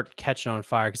really start catching on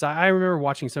fire? Because I remember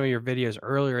watching some of your videos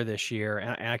earlier this year,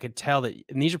 and I could tell that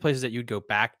and these are places that you'd go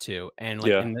back to, and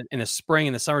like Yeah, in the spring,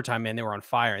 in the summertime, man, they were on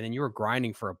fire, and then you were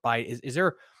grinding for a bite. Is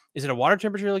it a water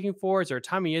temperature you're looking for? Is there a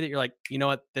time of year that you're like, you know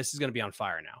what, this is going to be on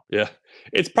fire now? yeah.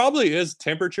 It's probably is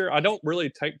temperature. I don't really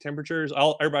take temperatures.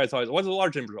 Everybody's always, what's the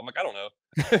water temperature? I'm like, I don't know.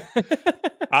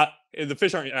 The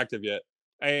fish aren't active yet,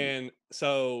 and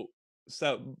so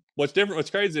what's different? What's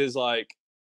crazy is like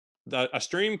a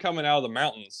stream coming out of the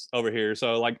mountains over here.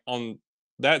 So like on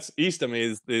that's east of me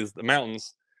is the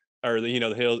mountains or the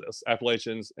hills,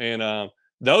 Appalachians, and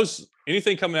those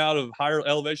anything coming out of higher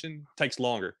elevation takes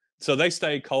longer. So they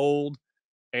stay cold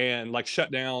and like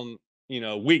shut down,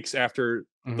 weeks after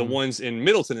the Mhm. ones in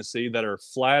Middle Tennessee that are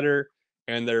flatter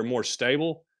and they're more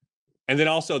stable. And then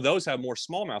also those have more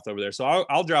smallmouth over there. So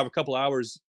I'll drive a couple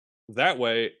hours that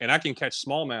way, and I can catch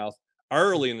smallmouth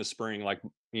early in the spring, like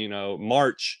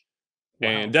March,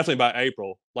 and Wow. definitely by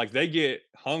April. Like they get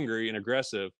hungry and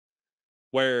aggressive.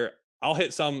 Where I'll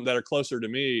hit some that are closer to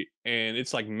me, and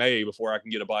it's like May before I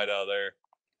can get a bite out of there.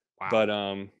 Wow. But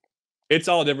it's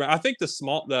all different. I think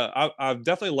I've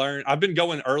definitely learned. I've been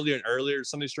going earlier and earlier to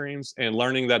some of these streams and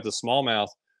learning that the smallmouth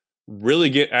really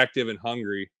get active and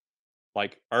hungry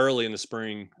like early in the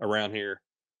spring around here.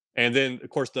 And then of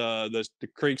course the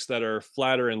creeks that are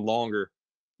flatter and longer,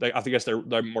 I guess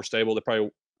they're more stable. They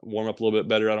probably warm up a little bit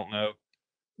better. I don't know,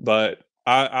 but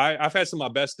I've had some of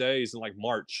my best days in like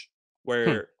March,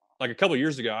 Hmm. where like a couple of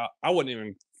years ago I wouldn't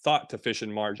even thought to fish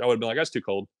in March. I would have been like that's too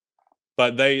cold.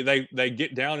 But they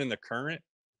get down in the current,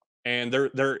 and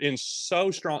they're in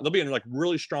so strong. They'll be in like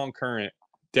really strong current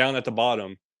down at the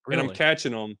bottom, and I'm Really?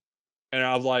 catching them. And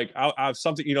I was like, I've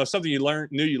something something you learned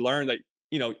that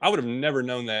I would have never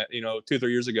known that 2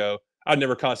 3 years ago. I'd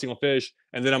never caught a single fish,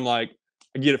 and then I'm like,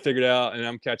 I get it figured out, and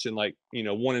I'm catching like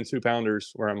 1 and 2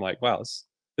 pounders. Where I'm like, wow, this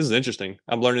is interesting.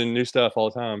 I'm learning new stuff all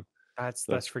the time.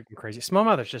 So That's freaking crazy.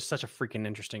 Smallmouth is just such a freaking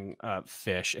interesting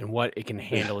fish, and what it can yeah.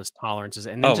 handle, its tolerances,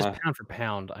 and then Oh just my. pound for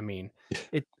pound. I mean,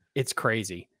 it it's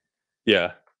crazy.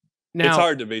 Yeah. It's Now,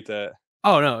 hard to beat that.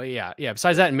 oh no, yeah, yeah.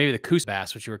 Besides that, and maybe the goose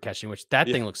bass, which you were catching, which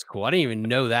that Yeah. thing looks cool. I didn't even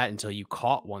know that until you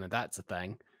caught one. That's a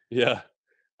thing. Yeah.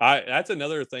 I That's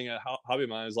another thing, a hobby of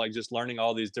mine is like just learning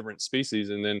all these different species,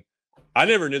 and then I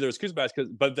never knew there was koozie bass,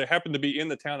 but they happened to be in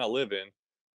the town I live in.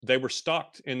 They were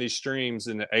stocked in these streams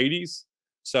in the '80s.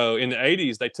 So in the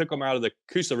 '80s, they took them out of the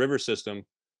Coosa River system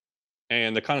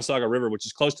and the Conasauga River, which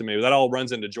is close to me. That all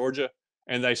runs into Georgia,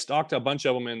 and they stocked a bunch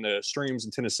of them in the streams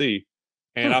in Tennessee.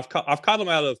 And Hmm. I've caught them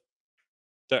out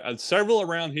of several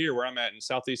around here where I'm at in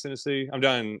Southeast Tennessee. I'm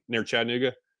down near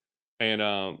Chattanooga, and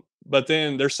but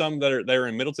then there's some that are they're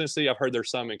in Middle Tennessee. I've heard there's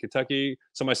some in Kentucky.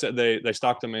 Somebody said they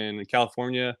stocked them in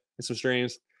California in some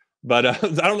streams, but I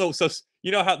don't know. So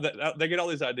you know how they get all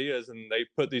these ideas and they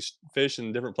put these fish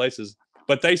in different places,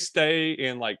 but they stay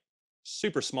in like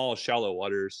super small, shallow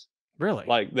waters. Really?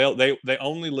 Like they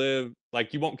only live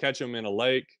like you won't catch them in a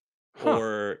lake Huh.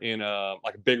 or in a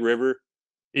like a big river,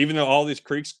 even though all these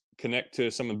creeks connect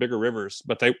to some of the bigger rivers,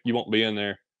 but you won't be in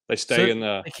there. They So stay in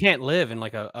the they can't live in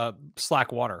like a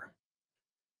slack water.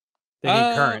 They need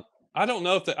uh current. I don't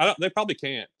know if I don't they probably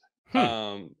can't.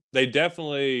 Hmm. They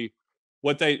definitely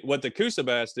what the Coosa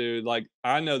bass do, like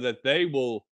I know that they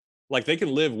will like they can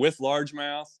live with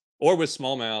largemouth or with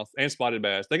smallmouth and spotted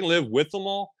bass. They can live with them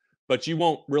all, but you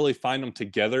won't really find them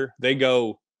together. They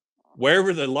go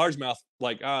wherever the largemouth,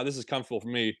 like, this is comfortable for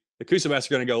me. The Coosa bass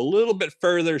are going to go a little bit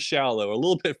further shallow, a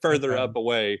little bit further Okay. up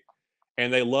away,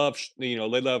 and they love, they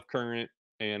love current,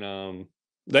 and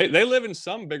they live in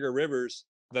some bigger rivers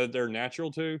that they're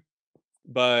natural to,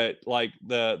 but like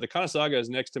the Conasauga is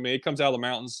next to me. It comes out of the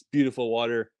mountains, beautiful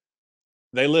water.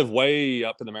 They live way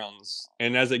up in the mountains,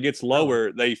 and as it gets Really?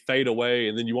 lower, they fade away,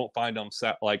 and then you won't find them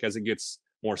like as it gets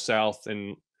more south,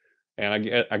 and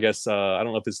I guess I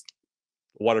don't know if it's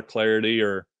water clarity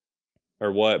or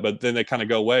what, but then they kind of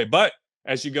go away. But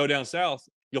as you go down south,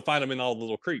 you'll find them in all the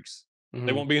little creeks. They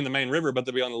Mhm. won't be in the main river, but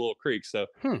they'll be on the little creeks. So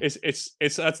Hmm. it's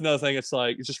that's another thing. It's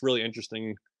like it's just really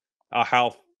interesting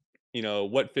how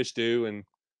what fish do and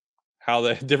how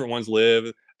the different ones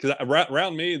live. Because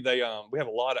around me, we have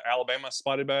a lot of Alabama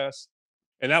spotted bass,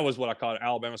 and that was what I call it,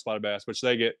 Alabama spotted bass, which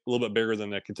they get a little bit bigger than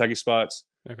the Kentucky spots.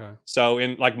 Okay. So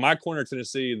in like my corner of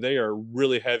Tennessee, they are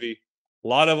really heavy. A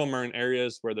lot of them are in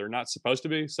areas where they're not supposed to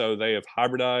be, so they have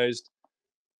hybridized,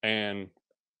 and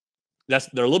they're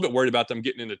a little bit worried about them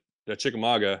getting into the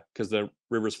Chickamauga because the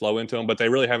rivers flow into them, but they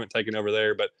really haven't taken over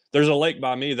there. But there's a lake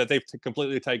by me that they've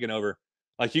completely taken over.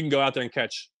 Like you can go out there and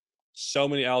catch so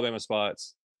many Alabama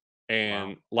spots, Wow.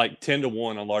 and like 10 to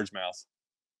 1 on largemouth.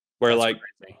 Where That's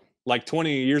crazy. like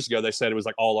 20 years ago they said it was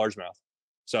like all largemouth.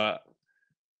 So,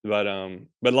 but a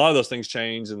lot of those things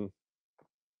change, and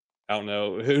I don't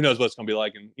know. Who knows what it's going to be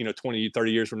like in 20,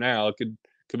 30 years from now? It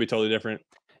could be totally different.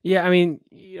 Yeah, I mean,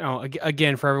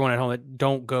 again, for everyone at home,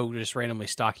 don't go just randomly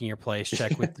stocking your place.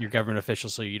 Check with your government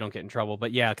officials so you don't get in trouble.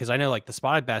 But yeah, because I know like the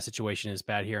spotted bass situation is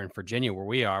bad here in Virginia, where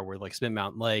we are. We're like Smith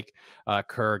Mountain Lake,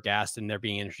 Kerr, Gaston, they're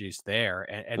being introduced there,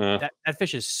 and Uh, that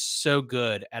fish is so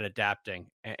good at adapting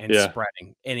and yeah.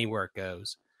 spreading anywhere it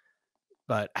goes.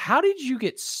 But how did you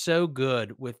get so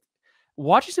good with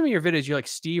watching some of your videos? You're like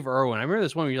Steve Irwin. I remember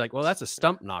this one where you're like, "Well, that's a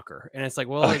stump knocker," and it's like,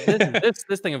 "Well, like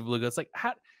this thing of bluegill." It's like,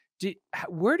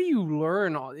 where do you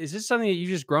learn? Is this something that you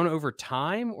just grown over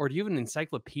time, or do you have an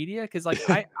encyclopedia? Because like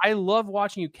I love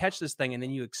watching you catch this thing, and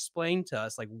then you explain to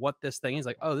us like what this thing is.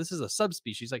 Like, oh, this is a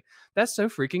subspecies. Like that's so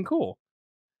freaking cool.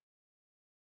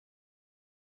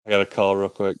 I got a call real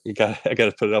quick. I got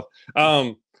to put it up.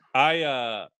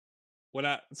 I when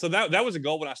I so that was a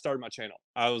goal when I started my channel.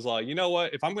 I was like, you know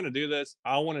what? If I'm going to do this,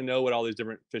 I want to know what all these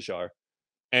different fish are.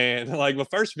 And like the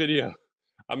first video,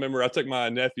 I remember I took my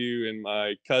nephew and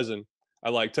my cousin. I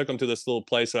like took them to this little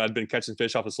place that I'd been catching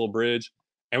fish off this little bridge,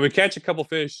 and we catch a couple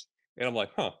fish, and I'm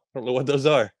like, huh, I don't know what those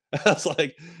are. I was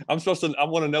like, I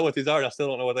want to know what these are. And I still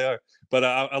don't know what they are. But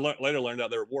later learned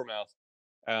out they were warmouth.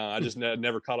 I just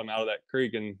never caught them out of that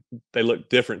creek, and they look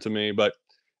different to me. But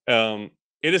um,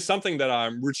 it is something that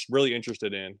I'm really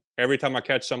interested in. Every time I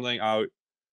catch something,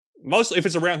 mostly if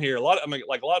it's around here. Like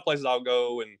a lot of places I'll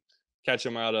go and catch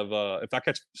them out of. If I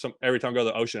catch some every time I go to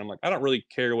the ocean, I'm like, I don't really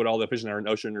care what all the fishing are in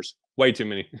the ocean. There's way too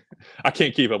many. I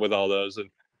can't keep up with all those, and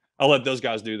I'll let those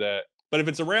guys do that. But if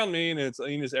it's around me and it's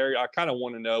in this area, I kind of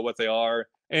want to know what they are.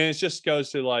 And it just goes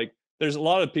to like, there's a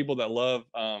lot of people that love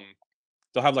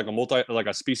they'll have like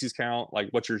a species count, like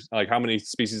how many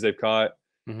species they've caught.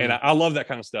 And Hmm. I love that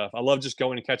kind of stuff. I love just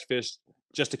going to catch fish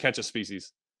just to catch a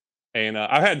species. And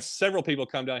I've had several people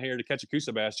come down here to catch a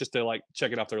Coosa bass just to like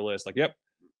check it off their list. Like, yep,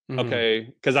 Hmm.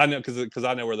 okay, because I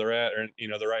know where they're at, or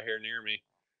they're right here near me.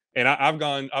 And I've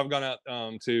gone out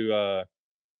to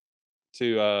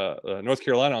North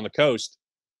Carolina on the coast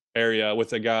area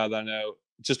with a guy that I know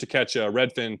just to catch a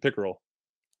redfin pickerel.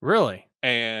 Really?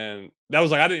 And that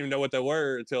was like I didn't even know what they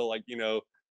were until like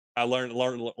I learned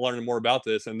more about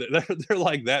this, and they're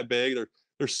like that big.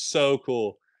 They're so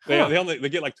cool. Huh. They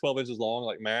get like 12 inches long,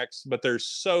 like max, but they're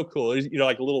so cool.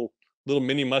 Like a little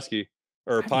mini muskie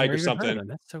or a I've pike never or even heard of something. them.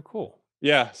 That's so cool.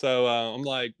 Yeah. So I'm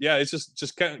like, yeah, it's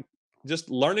just kind of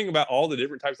just learning about all the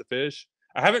different types of fish.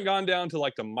 I haven't gone down to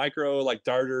like the micro like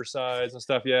darter size and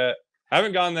stuff yet. I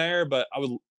haven't gone there, but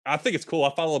I think it's cool.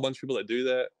 I follow a bunch of people that do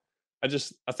that.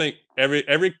 I think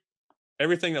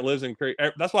everything that lives in creek.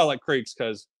 That's why I like creeks,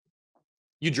 because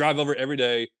you drive over it every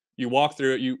day. You walk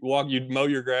through it. You mow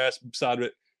your grass beside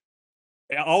it.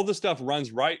 All the stuff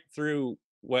runs right through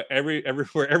what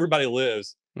where everybody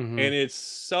lives, Hmm. and it's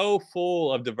so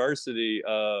full of diversity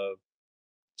of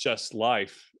just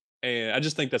life. And I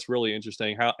just think that's really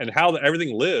interesting, how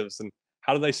everything lives, and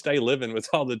how do they stay living with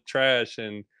all the trash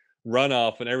and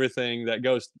runoff and everything that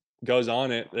goes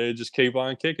on it. They just keep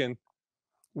on kicking.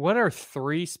 What are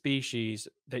 3 species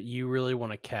that you really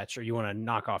want to catch or you want to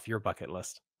knock off your bucket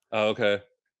list? Oh, okay.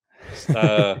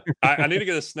 I need to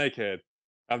get a snakehead.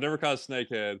 I've never caught a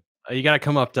snakehead. You got to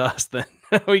come up to us then.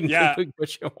 Yeah, We can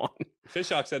put you on.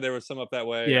 Fishhawk said there was some up that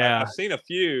way. I've Yeah. seen a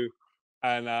few,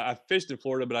 and I fished in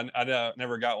Florida, but I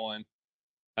never got one.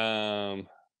 Um,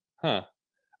 huh.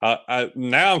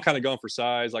 Now I'm kind of going for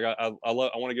size. Like I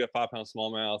want to get a 5 pound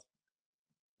smallmouth.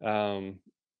 Um,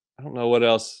 I don't know what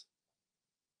else.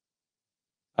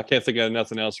 I can't think of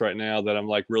nothing else right now that I'm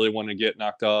like really want to get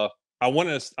knocked off. I want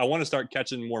to start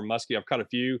catching more muskie. I've caught a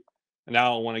few, and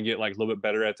now I want to get like a little bit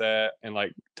better at that and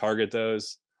like target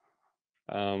those.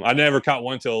 I never caught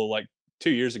one till like 2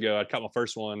 years ago. I caught my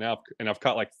first one now, and I've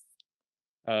caught like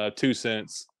two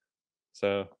since.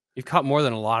 So You've caught more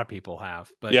than a lot of people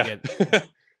have, but yeah, yeah,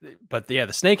 yeah,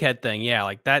 the snakehead thing, yeah,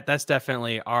 like that's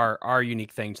definitely our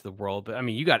unique thing to the world. But I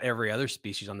mean, you got every other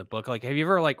species on the book. Like, have you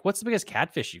ever like what's the biggest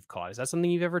catfish you've caught? Is that something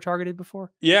you've ever targeted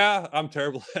before? yeah, I'm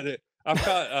terrible at it. I've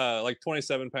caught like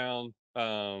 27 pound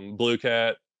blue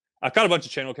cat. I've caught a bunch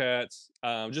of channel cats,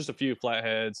 just a few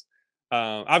flatheads.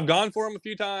 I've gone for them a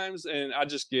few times, and I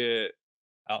just get,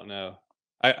 I don't know.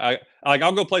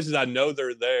 I'll go places I know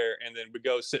they're there, and then we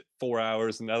go sit 4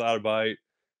 hours and not out a bite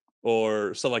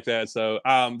or stuff like that. So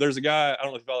there's a guy, I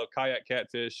don't know if you follow Kayak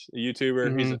Catfish, a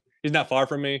YouTuber. Hmm. He's not far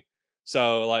from me,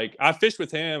 so like I fished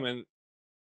with him,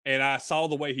 and I saw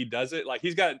the way he does it. Like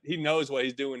he knows what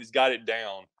he's doing. He's got it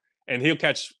down, and he'll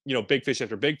catch big fish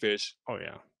after big fish. Oh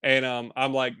yeah. And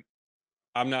I'm like,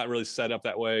 I'm not really set up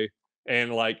that way,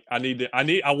 and like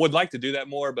I would like to do that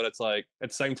more, but it's like at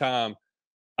the same time,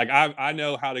 like I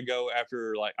know how to go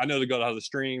after, like I know to go out of the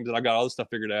streams, and I got all this stuff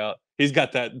figured out. He's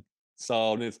got that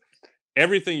solved. And it's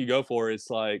everything you go for. It's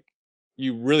like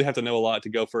you really have to know a lot to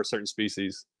go for a certain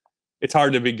species. It's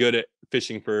hard to be good at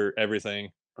fishing for everything,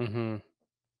 Hmm.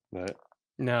 but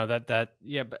No,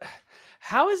 yeah, but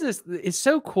how is this? It's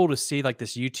so cool to see like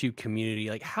this YouTube community.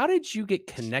 Like, how did you get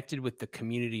connected with the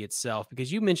community itself?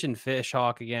 Because you mentioned Fish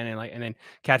Hawk again, and then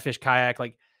Catfish Kayak.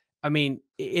 Like, I mean,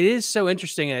 it is so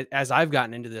interesting as I've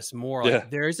gotten into this more. Like, yeah.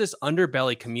 there is this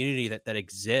underbelly community that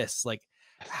exists. Like,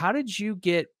 how did you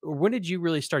get, or when did you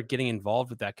really start getting involved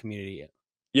with that community?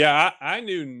 Yeah, I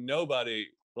knew nobody.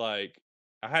 Like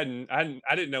I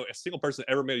didn't know a single person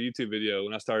that ever made a YouTube video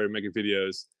when I started making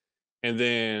videos. And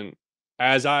then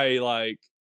as I like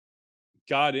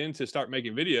got into start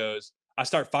making videos, I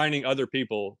start finding other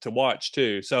people to watch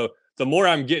too. So the more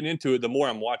I'm getting into it, the more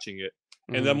I'm watching it.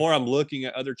 And the Hmm. more I'm looking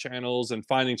at other channels and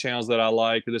finding channels that I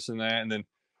like, or this and that. And then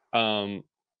um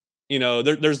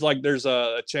there's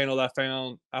a channel that I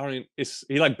found. I don't even.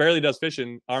 He like barely does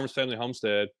fishing. Arms Family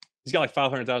Homestead. He's got like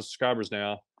 500,000 subscribers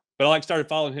now. But I like started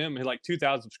following him. He had like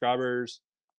 2,000 subscribers,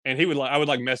 and I would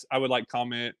like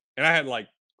comment, and I had like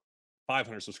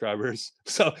 500 subscribers.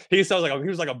 So he was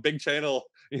like a big channel,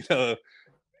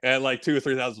 at like 2 or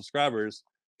 3,000 subscribers.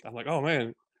 I'm like, oh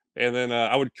man. And then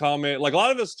I would comment. Like a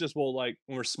lot of us just will, like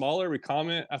when we're smaller, we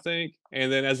comment, I think.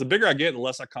 And then as the bigger I get, the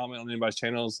less I comment on anybody's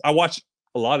channels. I watch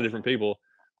a lot of different people,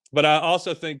 but I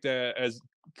also think that as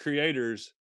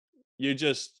creators, you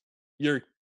just you're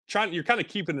you're kind of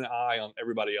keeping an eye on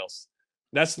everybody else.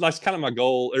 That's kind of my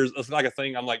goal. It's like a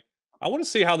thing. I'm like, I want to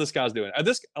see how this guy's doing.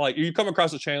 This like you come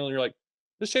across a channel and you're like,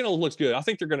 this channel looks good. I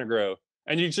think they're gonna grow,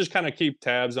 and you just kind of keep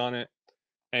tabs on it.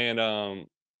 And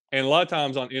a lot of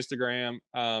times on Instagram,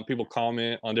 people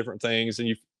comment on different things,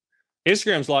 and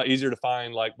Instagram's a lot easier to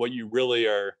find like what you really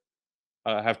are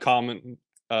have common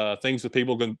things with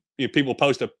people. People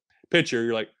post a picture,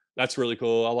 you're like, that's really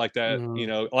cool. I like that. Hmm.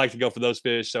 I like to go for those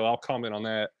fish, so I'll comment on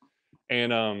that.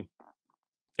 And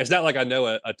it's not like I know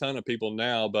a ton of people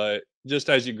now, but just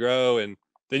as you grow and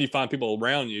then you find people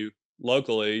around you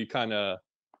locally, you kind of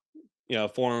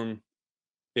form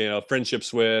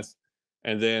friendships with,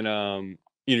 and then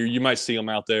either you might see them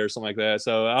out there or something like that.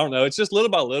 So I don't know. It's just little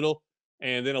by little,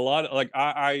 and then a lot of like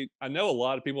I know a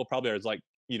lot of people probably are like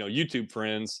YouTube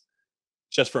friends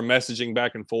just from messaging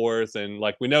back and forth, and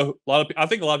like we know a lot of I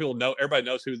think a lot of people know everybody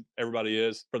knows who everybody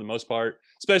is for the most part,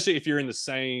 especially if you're in the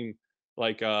same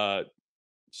like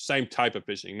same type of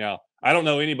fishing. Now I don't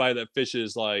know anybody that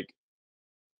fishes like,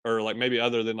 or like maybe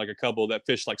other than like a couple that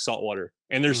fish like saltwater,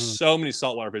 and there's Hmm. so many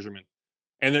saltwater fishermen.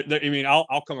 And I mean,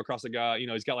 I'll come across a guy, you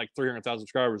know, he's got like 300,000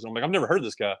 subscribers. And I'm like, I've never heard of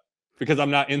this guy because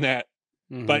I'm not in that.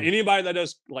 But Mhm. anybody that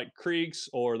does like creeks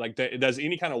or like that does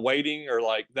any kind of wading or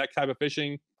like that type of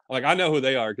fishing, like I know who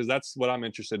they are because that's what I'm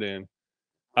interested in.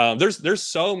 There's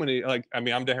so many, like, I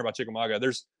mean, I'm down here by Chickamauga.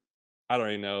 I don't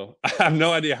even know. I have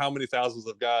no idea how many thousands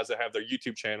of guys that have their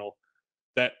YouTube channel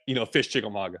that, you know, fish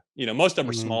Chickamauga. You know, most of them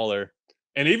are Mhm. smaller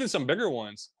and even some bigger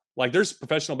ones. Like there's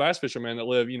professional bass fishermen that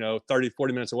live, you know, 30,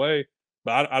 40 minutes away,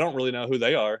 but I don't really know who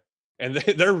they are. And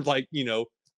they're like, you know,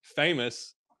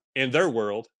 famous in their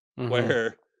world Mhm.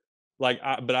 where like,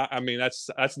 I mean, that's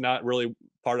not really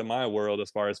part of my world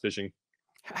as far as fishing.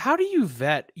 How do you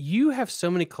vet? You have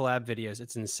so many collab videos,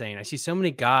 it's insane. I see so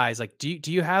many guys, like, do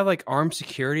you have, like, armed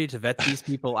security to vet these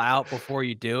people out before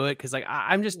you do it? Because like,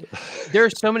 I'm just there are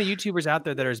so many YouTubers out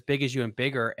there that are as big as you and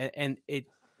bigger, and it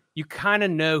you kinda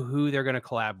know who they're gonna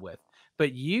collab with.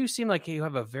 But you seem like you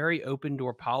have a very open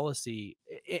door policy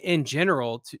in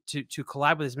general to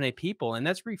collab with as many people, and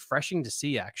that's refreshing to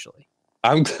see, actually.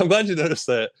 I'm glad you noticed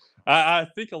that. I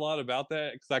think a lot about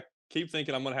that because I keep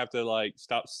thinking I'm gonna have to like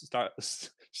start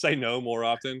say no more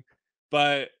often,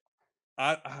 but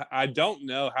I don't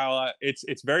know how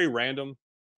it's very random,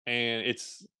 and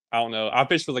it's I don't know. I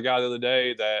fished with a guy the other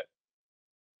day that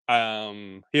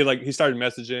he started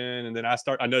messaging, and then I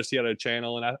noticed he had a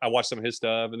channel, and I watched some of his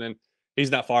stuff, and then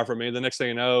he's not far from me. The next thing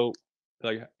you know,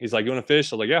 like he's like, "You want to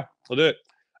fish?" I was like, "Yeah, we'll do it."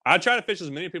 I try to fish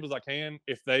as many people as I can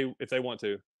if they want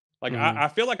to. Like Mhm. I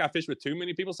feel like I fish with too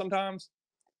many people sometimes,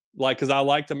 like because I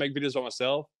like to make videos by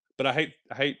myself, but I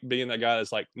hate being that guy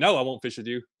that's like, "No, I won't fish with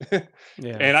you,"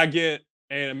 Yeah. and I get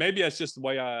and maybe that's just the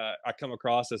way I come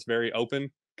across as very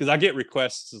open because I get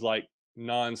requests like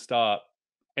nonstop.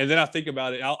 And then I think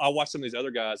about it. I'll watch some of these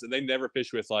other guys, and they never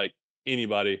fish with like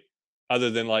anybody other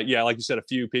than like yeah, like you said, a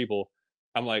few people.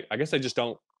 I'm like, I guess they just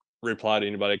don't reply to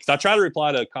anybody because I try to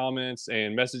reply to comments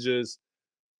and messages.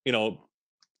 You know,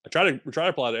 I try to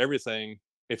reply to everything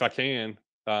if I can.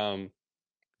 Um,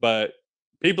 but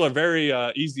people are very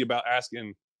easy about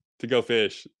asking to go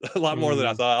fish a lot more than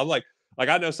I Mhm. thought.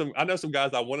 I know some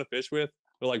guys I want to fish with.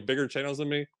 They're like bigger channels than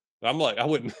me. I'm like I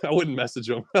wouldn't message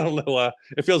them. I don't know why.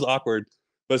 It feels awkward.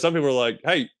 But some people are like,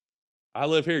 "Hey, I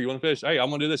live here. You want to fish? Hey, I'm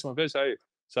gonna do this. You want to fish? Hey."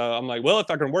 So I'm like, "Well, if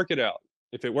I can work it out,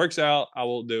 if it works out, I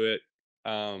will do it."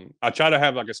 I try to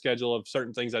have like a schedule of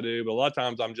certain things I do, but a lot of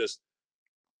times I'm just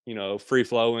you know free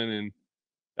flowing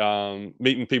and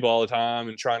meeting people all the time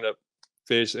and trying to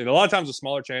fish. And a lot of times the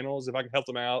smaller channels, if I can help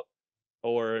them out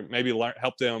or maybe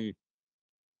help them,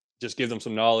 just give them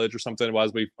some knowledge or something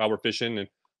while we're fishing. And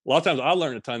a lot of times I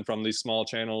learn a ton from these small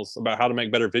channels about how to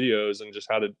make better videos and just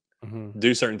how to Mhm.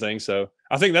 do certain things. So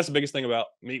I think that's the biggest thing about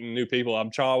meeting new people.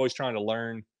 Always trying to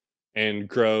learn and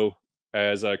grow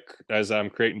as as I'm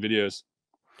creating videos.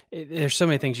 There's so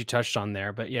many things you touched on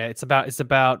there, but yeah, it's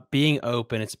about being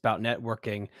open, it's about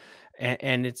networking,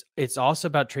 and it's also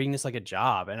about treating this like a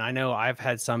job. And I know I've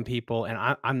had some people, and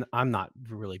I'm not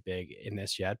really big in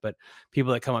this yet, but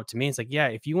people that come up to me, it's like, yeah,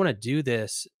 if you want to do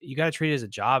this, you got to treat it as a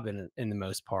job in the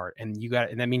most part, and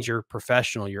that means you're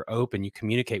professional, you're open, you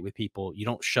communicate with people, you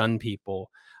don't shun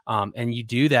people, and you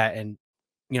do that, and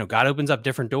God opens up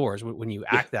different doors when you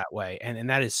Yeah. act that way, and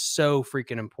that is so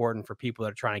freaking important for people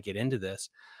that are trying to get into this.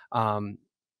 Um,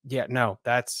 yeah, no,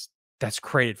 that's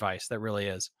great advice. That really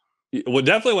is. Well,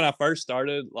 definitely when I first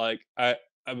started, like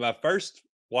my first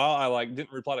while I like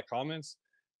didn't reply to comments,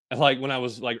 and like when I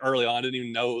was like early on, I didn't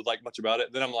even know like much about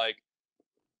it. Then I'm like,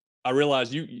 I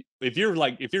realized if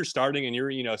you're starting and you're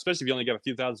especially if you only got a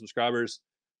few thousand subscribers,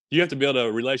 you have to build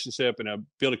a relationship and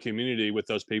build a community with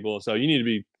those people. So you need to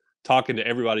be talking to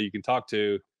everybody you can talk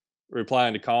to,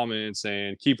 replying to comments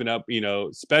and keeping up.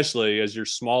 Especially as you're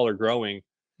smaller growing.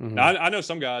 Now Mhm. I know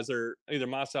some guys are either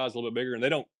my size, a little bit bigger, and they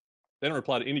don't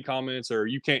reply to any comments or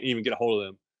you can't even get a hold of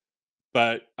them.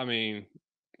 But I mean,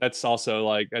 that's also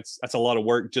like that's a lot of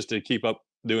work just to keep up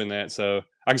doing that. So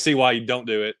I can see why you don't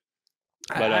do it.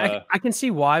 But I can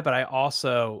see why, but I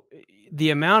also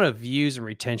the amount of views and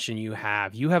retention you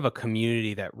have a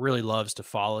community that really loves to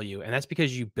follow you, and that's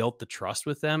because you built the trust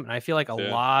with them. And I feel like a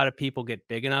yeah. lot of people get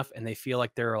big enough and they feel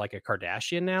like they're like a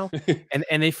Kardashian now,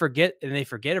 and they forget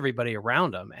everybody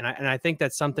around them. And I think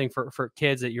that's something for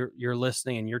kids that you're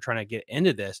listening and you're trying to get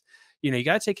into this. You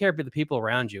got to take care of the people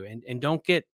around you, and don't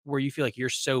get where you feel like you're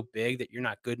so big that you're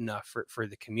not good enough for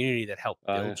the community that helped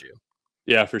Yeah. build you.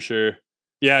 Yeah, for sure.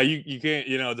 Yeah, you can't,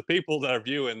 the people that are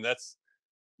viewing, that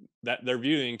they're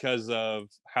viewing because of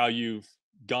how you've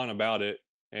gone about it.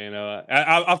 And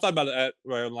I've thought about that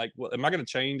where I'm like, well, am I going to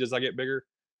change as I get bigger?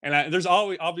 And there's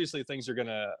always obviously things you're going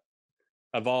to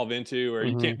evolve into, or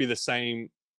you Mhm. can't be the same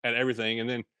at everything. And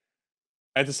then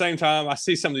at the same time, I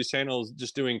see some of these channels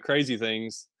just doing crazy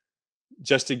things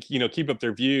just to keep up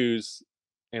their views,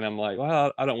 and I'm like,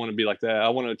 well, I don't want to be like that. I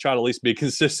want to try to at least be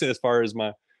consistent as far as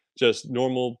my just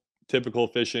normal, typical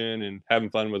fishing and having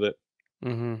fun with it.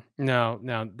 No,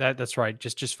 no, that's right.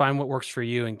 Just find what works for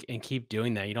you and keep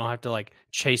doing that. You don't have to like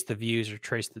chase the views or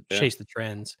Yeah. chase the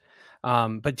trends.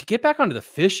 But to get back onto the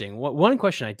fishing, one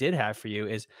question I did have for you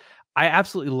is, I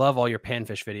absolutely love all your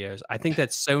panfish videos. I think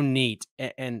that's so neat.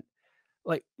 And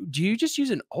like, do you just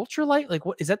use an ultralight? Like,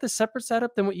 what is that the separate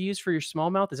setup than what you use for your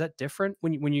smallmouth? Is that different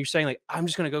when you're saying like, I'm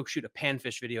just gonna go shoot a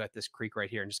panfish video at this creek right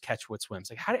here and just catch what swims?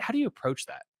 Like, how do you approach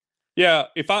that? Yeah,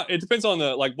 it depends on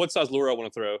the like what size lure I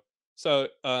want to throw. So,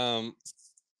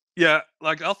 yeah,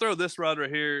 like I'll throw this rod right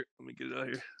here. Let me get it out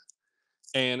here.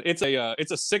 And it's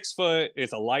a 6 foot.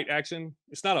 It's a light action.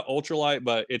 It's not an ultralight,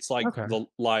 but it's like Okay. the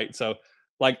light. So,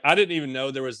 like I didn't even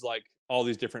know there was like all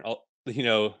these different,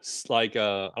 like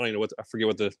I don't even know I forget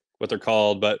what they're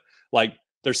called, but like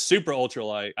they're super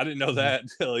ultralight. I didn't know Mhm.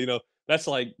 that. That's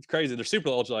like crazy. They're super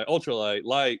ultralight,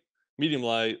 light, medium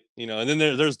light. And then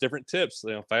there's different tips.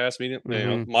 Fast, medium,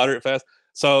 Mhm. moderate, fast.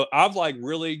 So I've like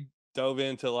really dove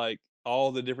into like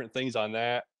all the different things on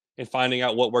that and finding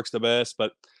out what works the best.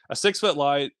 But a 6 foot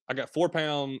light, I got 4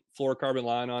 pound fluorocarbon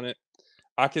line on it.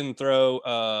 I can throw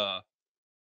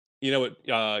what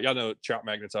y'all know what trout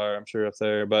magnets are, I'm sure up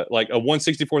there, but like a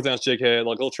 1/64 ounce jig head,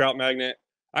 like a little trout magnet,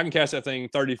 I can cast that thing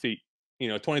 30 feet,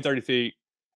 20, 30 feet.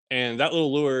 And that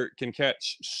little lure can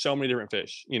catch so many different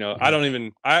fish. I Mhm. don't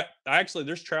even, I actually,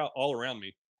 there's trout all around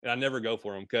me and I never go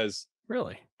for them because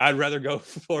Really? I'd rather go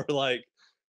for like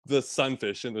the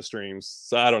sunfish in the streams.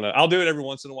 So I don't know. I'll do it every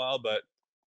once in a while, but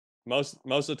most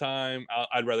of the time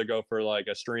I'd rather go for like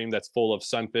a stream that's full of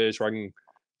sunfish where I can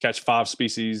catch 5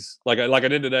 species like I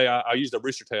did today. I used a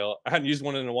rooster tail. I hadn't used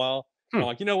one in a while. Hmm. I'm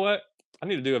like, you know what, I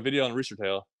need to do a video on rooster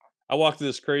tail. I walked through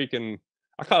this creek and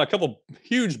I caught a couple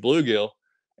huge bluegill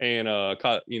and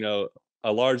caught a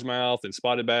largemouth and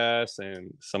spotted bass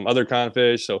and some other kind of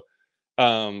fish. So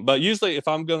but usually if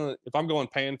I'm going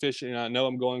pan fishing, I know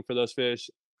I'm going for those fish.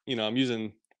 I'm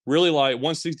using really light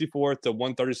 1/64 to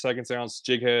 1/32 ounce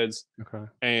jig heads Okay.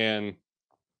 and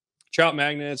trout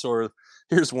magnets, or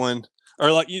here's one,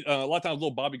 or like a lot of times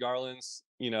little Bobby Garlands,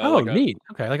 Oh, like a neat.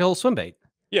 Okay, like a little swim bait.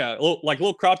 yeah, like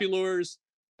little crappie lures.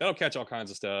 That'll catch all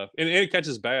kinds of stuff, and it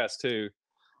catches bass too.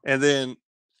 And then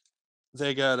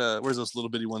they got where's those little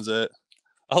bitty ones at?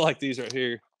 I like these right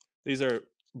here. These are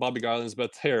Bobby Garlands,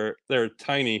 but they're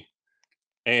tiny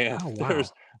and Oh, they're wow.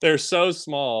 they're so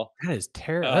small.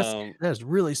 That Um, is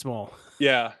really small.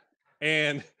 yeah,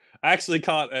 and I actually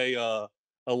caught a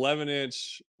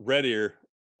 11-inch red ear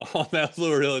on that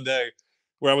lure the other day,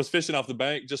 where I was fishing off the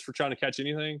bank just for trying to catch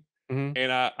anything, Mhm.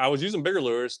 and I was using bigger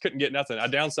lures, couldn't get nothing. I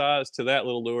downsized to that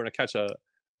little lure, and I catch it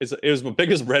was my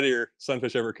biggest red ear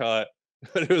sunfish ever caught.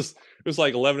 But it was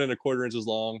like 11 and a quarter inches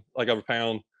long, like of a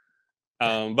pound.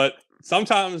 That But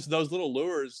sometimes those little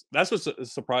lures, that's what's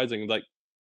surprising. Like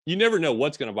you never know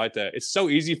what's going to bite that. It's so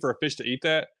easy for a fish to eat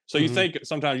that. So Mhm.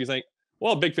 sometimes you think,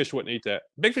 well, a big fish wouldn't eat that.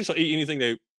 Big fish will eat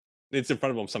anything it's in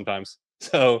front of them sometimes.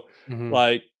 So Mhm.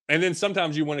 like, and then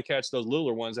sometimes you want to catch those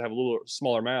littler ones that have a little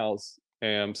smaller mouths.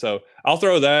 And so I'll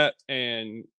throw that,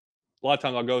 and a lot of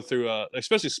times I'll go through,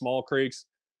 especially small creeks.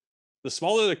 The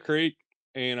smaller the creek,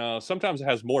 and sometimes it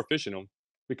has more fish in them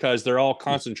because they're all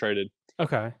Hmm. concentrated.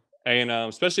 Okay. And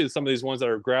especially some of these ones that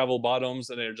are gravel bottoms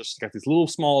and they're just got these little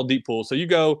small deep pools. So you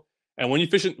go, and when you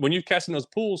cast in those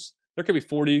pools, there could be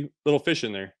 40 little fish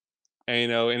in there,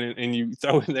 and and you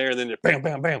throw in there, and then you're bam,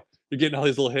 bam, bam, you're getting all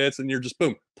these little hits, and you're just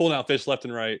boom pulling out fish left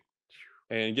and right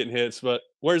and getting hits. But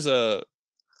where's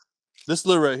this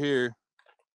lure right here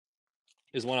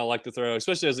is one I like to throw,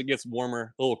 especially as it gets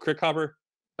warmer. A little crick hopper.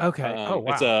 Okay. Oh,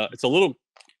 wow. It's a little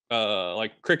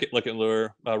like cricket looking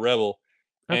lure, rebel,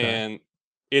 Okay. and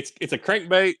it's a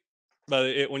crankbait,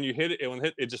 but when you hit it,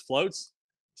 it just floats.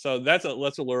 So that's a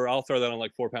lure. I'll throw that on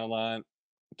like 4 pound line,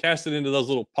 cast it into those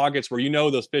little pockets where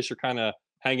those fish are kind of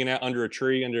hanging out under a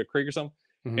tree, under a creek or something.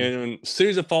 Mhm. And as soon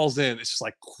as it falls in, it's just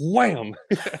like wham!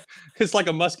 It's like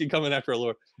a muskie coming after a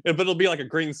lure, but it'll be like a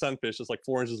green sunfish, that's like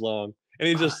 4 inches long, and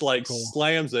he Ah, just so like cool.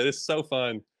 slams it. It's so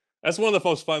fun. That's one of the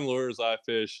most fun lures I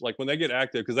fish. Like when they get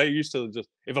active, because they used to just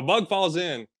if a bug falls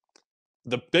in,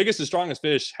 the biggest and strongest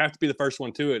fish have to be the first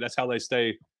one to it. That's how they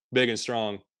stay big and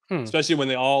strong, Hmm. especially when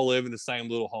they all live in the same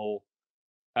little hole.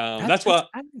 That's what,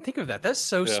 I didn't think of that. That's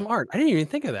so yeah, smart. I didn't even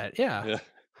think of that. Yeah. yeah.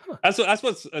 Huh. That's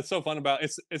what's so fun about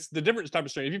it's the different type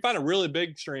of stream. If you find a really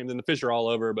big stream, then the fish are all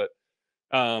over. But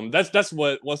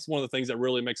what's one of the things that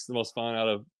really makes the most fun out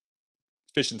of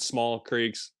fishing small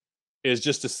creeks is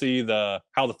just to see the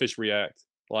how the fish react.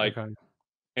 Like, Okay.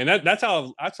 And that's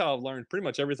how I've learned pretty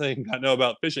much everything I know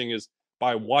about fishing is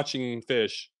by watching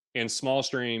fish in small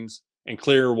streams and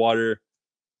clear water,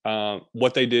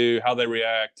 what they do, how they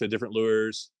react to different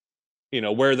lures,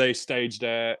 where they staged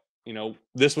at.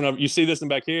 This one you see this one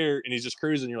back here, and he's just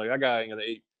cruising. You're like, that guy ain't gonna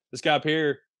eat. This guy up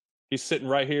here, he's sitting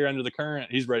right here under the current.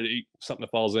 He's ready to eat something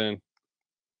that falls in.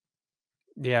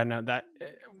 Yeah, no,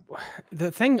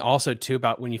 the thing also too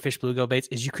about when you fish bluegill baits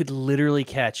is you could literally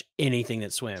catch anything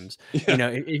that swims. Yeah,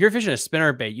 If you're fishing a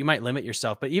spinner bait, you might limit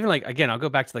yourself. But even like again, I'll go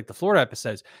back to like the Florida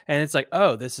episodes, and it's like,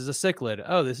 oh, this is a cichlid.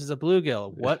 Oh, this is a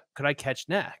bluegill. yeah, What could I catch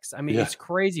next? I mean, yeah, it's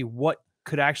crazy what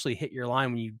could actually hit your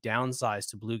line when you downsize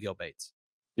to bluegill baits.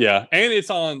 yeah. And it's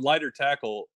on lighter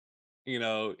tackle.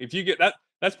 If you get that,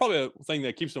 that's probably a thing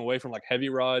that keeps them away from like heavy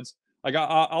rods. Like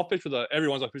I'll fish with every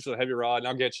once I fish with a heavy rod, and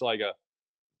I'll get you like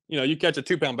you catch a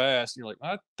 2-pound bass, and you're like,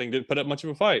 that thing didn't put up much of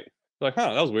a fight. You're like,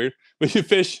 huh, that was weird. But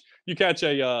you catch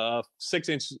a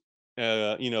 6-inch,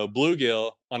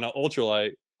 bluegill on an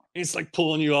ultralight. It's like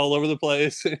pulling you all over the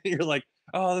place. You're like,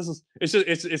 oh,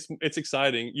 it's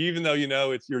exciting. Even though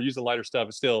you're using lighter stuff,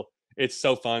 it's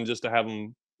so fun just to have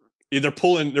them. They're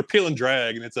peeling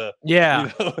drag, and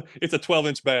Yeah, it's a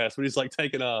 12-inch bass, but he's like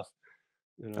taking off.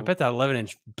 I bet that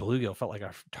 11-inch bluegill felt like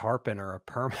a tarpon or a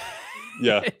permit.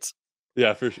 Yeah.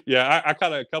 Yeah, for sure. Yeah, I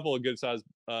caught a couple of good sized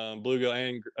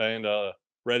bluegill and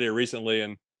red ear recently,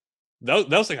 and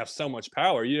those things have so much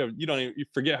power. You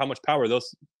forget how much power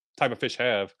those type of fish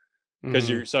have because Mhm.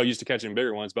 you're so used to catching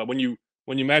bigger ones. But when you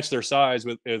match their size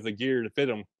with the gear to fit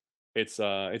them, it's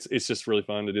just really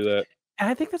fun to do that. And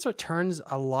I think that's what turns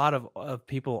a lot of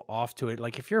people off to it.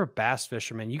 Like if you're a bass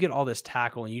fisherman, you get all this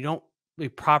tackle and you don't really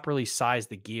properly size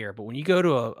the gear. But when you go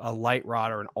to a light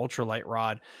rod or an ultra light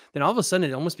rod, then all of a sudden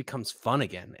it almost becomes fun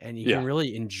again and you can Yeah,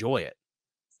 really enjoy it.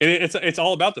 and it's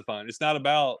all about the fun. It's not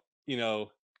about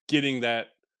getting that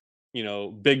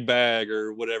big bag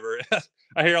or whatever.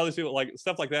 I hear all these people like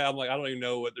stuff like that. I'm like, I don't even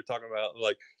know what they're talking about.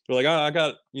 Like they're like, oh, I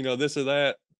got this or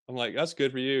that. I'm like, that's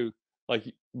good for you. Like,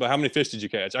 but how many fish did you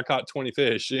catch? I caught 20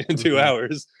 fish in 2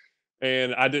 hours,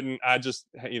 and I didn't. I just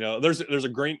there's a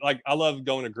green like I love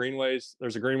going to greenways.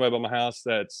 There's a greenway by my house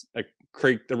that's a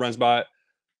creek that runs by it.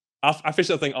 I fish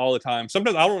that thing all the time.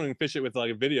 Sometimes I don't even fish it with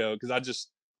like a video because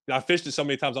I fished it so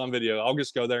many times on video. I'll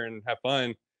just go there and have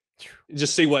fun,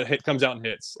 just see what comes out and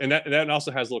hits. And that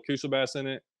also has little Coosa bass in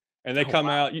it. And they Oh come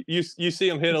wow. out, you see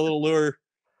them hit a little lure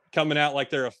coming out like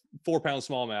they're a 4-pound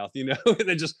smallmouth, and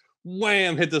they just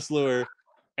wham hit this lure,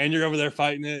 and you're over there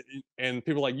fighting it, and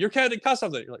people are like, "Your cat caught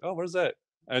something." You're like, "Oh, what is that?"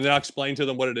 And then I'll explain to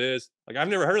them what it is. Like, I've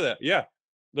never heard of that. Yeah,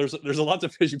 there's a lot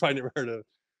of fish you probably never heard of.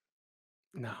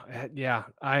 No, yeah,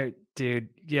 dude,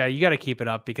 yeah, you got to keep it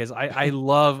up because I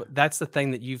love that's the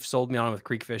thing that you've sold me on with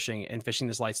creek fishing and fishing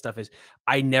this light stuff is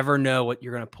I never know what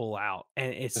you're going to pull out.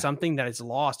 And it's something that is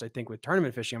lost, I think, with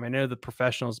tournament fishing. I mean, I know the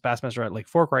professionals, Bassmaster are at Lake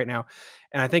Fork right now.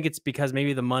 And I think it's because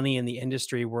maybe the money in the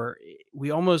industry where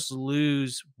we almost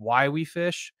lose why we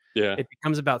fish. Yeah, It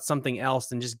becomes about something else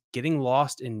than just getting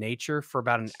lost in nature for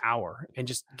about an hour and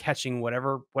just catching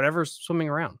whatever's swimming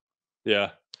around.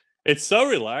 yeah. It's so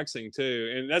relaxing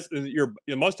too, and that's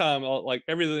most time like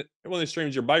every one of these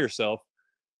streams you're by yourself.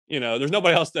 There's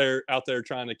nobody else out there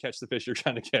trying to catch the fish you're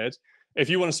trying to catch. If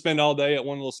you want to spend all day at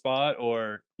one little spot,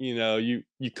 or you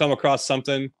come across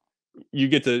something, you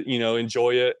get to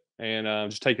enjoy it and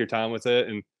just take your time with it.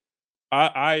 And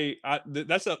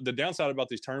that's the downside about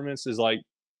these tournaments is like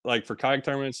for kayak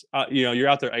tournaments, you're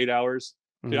out there 8 hours.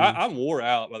 Dude, Mhm. I'm wore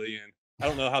out by the end. I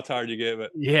don't know how tired you get,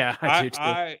 but Yeah, I I do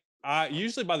too. I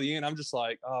usually by the end I'm just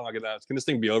like, oh my goodness, can this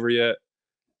thing be over yet?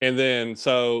 And then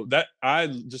so that I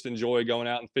just enjoy going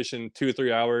out and fishing 2 or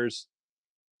 3 hours,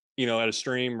 at a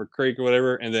stream or creek or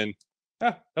whatever. And then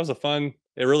that was a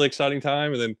really exciting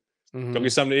time. And then go get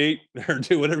Mhm. something to eat or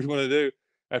do whatever you want to do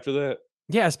after that.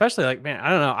 Yeah, especially like, man, I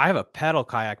don't know. I have a pedal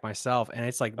kayak myself, and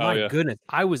it's like, Oh my yeah. goodness,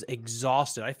 I was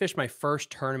exhausted. I fished my first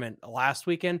tournament last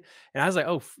weekend, and I was like,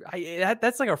 oh,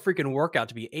 that's like a freaking workout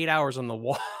to be 8 hours on the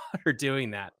water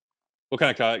doing that. What kind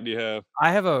of kayak do you have?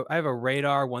 I have a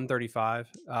Radar 135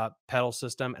 pedal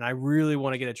system, and I really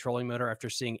want to get a trolling motor after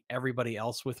seeing everybody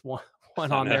else with one I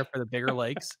on know. there for the bigger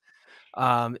lakes.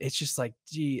 It's just like,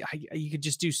 gee, you could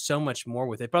just do so much more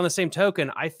with it. But on the same token,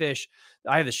 I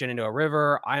have the Shenandoah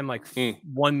River. I'm like Mm,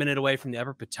 1 minute away from the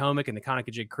Upper Potomac and the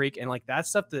Conococheague Creek. And like that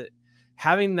stuff that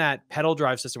having that pedal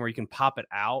drive system where you can pop it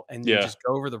out and then yeah. just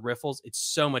go over the riffles, it's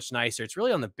so much nicer. It's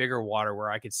really on the bigger water where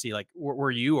I could see like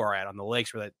where you are at on the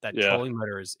lakes where that Yeah. trolling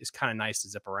motor is kind of nice to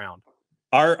zip around.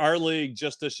 Our league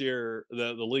just this year,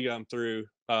 the league I'm through,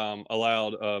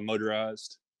 allowed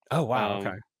motorized Oh, wow.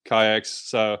 Okay. kayaks.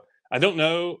 So I don't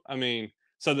know. I mean,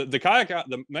 So the kayak,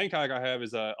 the main kayak I have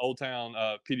is a Old Town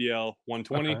PDL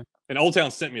 120, Okay. and Old Town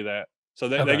sent me that, so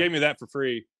they Okay. gave me that for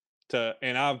free.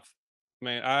 And I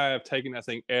have taken that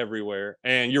thing everywhere.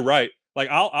 And you're right, like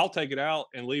I'll take it out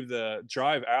and leave the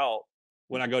drive out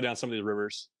when I go down some of these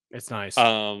rivers. It's nice.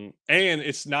 And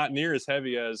it's not near as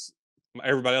heavy as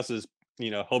everybody else's,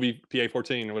 Hobie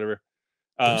PA14 or whatever.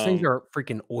 Those things Um, are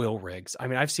freaking oil rigs. I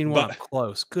mean, I've seen one but up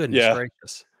close. Goodness yeah,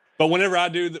 gracious. but whenever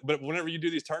you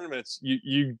do these tournaments,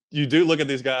 you do look at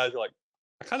these guys. You're like,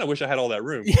 I kind of wish I had all that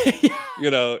room.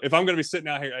 Yeah. If I'm going to be sitting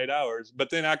out here 8 hours, but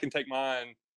then I can take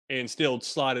mine and still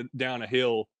slide it down a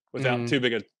hill without Mhm. too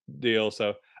big a deal.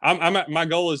 So my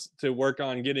goal is to work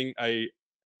on getting a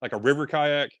river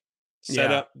kayak set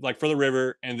Yeah. up like for the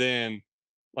river, and then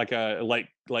like a lake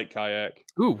kayak.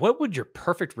 Ooh, what would your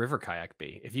perfect river kayak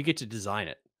be if you get to design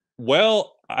it?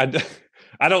 Well, I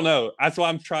don't know. That's what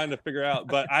I'm trying to figure out.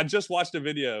 But I just watched a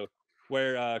video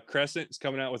where Crescent is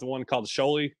coming out with one called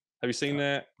Shoaly. Have you seen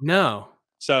that? No.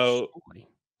 So Surely.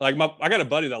 like I got a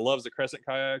buddy that loves the Crescent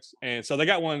kayaks, and so they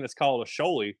got one that's called a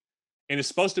Shoaly, and it's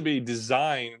supposed to be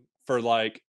designed for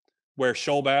like where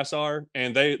shoal bass are,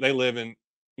 and they live in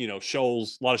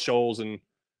shoals, a lot of shoals, and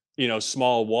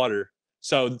small water.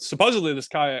 So supposedly this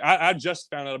kayak, I just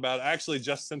found out about it. I actually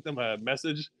just sent them a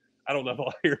message. I don't know if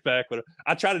I'll hear back, but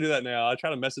I try to do that now. I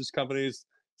try to message companies,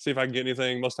 see if I can get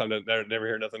anything. Most of the time, they never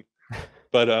hear nothing.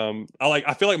 But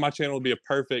I feel like my channel would be a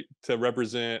perfect to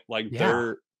represent like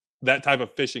Yeah. that type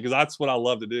of fishing, because that's what I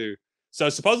love to do. So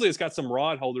supposedly it's got some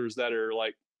rod holders that are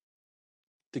like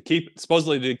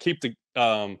supposedly to keep the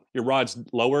your rods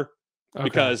lower, Okay.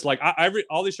 because like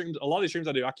all these streams, a lot of these streams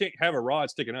I do, I can't have a rod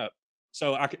sticking up,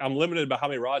 so I'm limited by how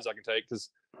many rods I can take, because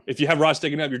if you have rods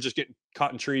sticking up, you're just getting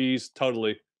caught in trees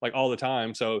totally like all the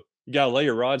time. So you gotta lay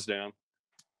your rods down.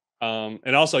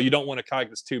 And also you don't want a kayak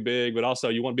that's too big, but also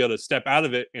you want to be able to step out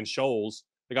of it in shoals.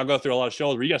 Like I'll go through a lot of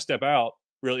shoals where you got to step out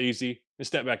real easy and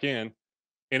step back in,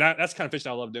 and that's kind of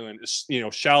fishing I love doing. It's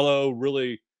shallow,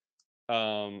 really,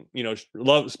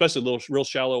 love especially little real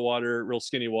shallow water, real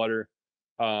skinny water.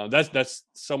 That's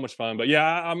so much fun. But yeah,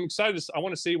 I'm excited. I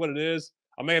want to see what it is.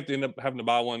 I may have to end up having to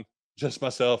buy one just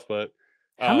myself, but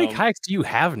How many um, kayaks do you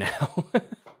have now?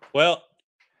 well,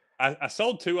 I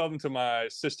sold two of them to my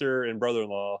sister and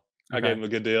brother-in-law. I gave Okay. them a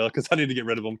good deal because I need to get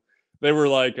rid of them. They were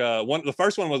like the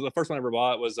first one I ever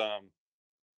bought was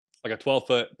like a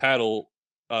 12-foot paddle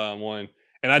one,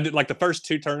 and I did like the first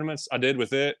two tournaments I did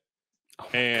with it, Oh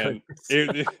my and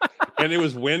goodness. and it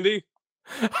was windy.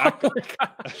 I Oh my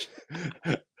gosh.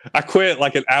 I quit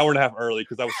like an hour and a half early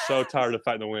because I was so tired of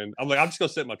fighting the wind. I'm like, I'm just gonna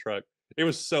sit in my truck. It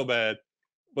was so bad.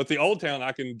 But the Old Town,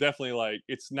 I can definitely like.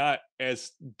 It's not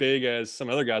as big as some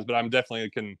other guys, but I'm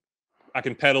definitely I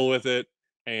can pedal with it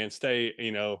and stay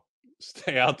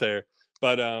stay out there.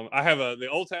 But I have the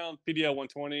Old Town PDL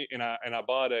 120, and I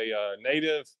bought a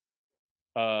native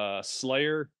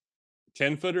Slayer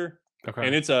 10-footer, Okay.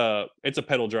 and it's a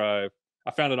pedal drive.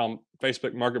 I found it on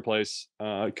Facebook Marketplace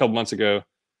a couple months ago,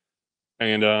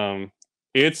 and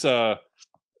it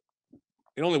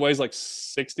only weighs like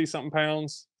 60 something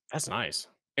pounds, That's nice.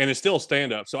 and it's still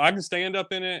stand up, so I can stand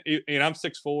up in it. And I'm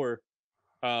 6'4",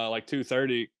 like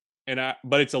 230,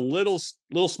 but it's a little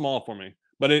small for me.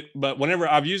 But whenever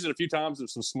I've used it a few times in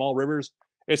some small rivers,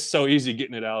 it's so easy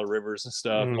getting it out of rivers and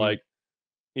stuff, Mhm. like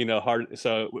hard,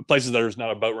 so places there's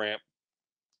not a boat ramp.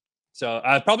 So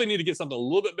I probably need to get something a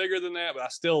little bit bigger than that, but I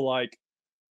still like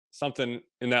something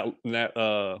in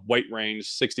that weight range,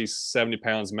 60, 70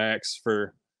 pounds max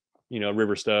for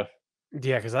river stuff.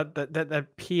 Yeah, because that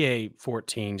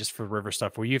PA14 just for river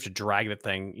stuff where you have to drag the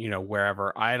thing,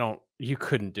 wherever. You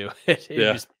couldn't do it. It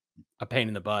Yeah. just a pain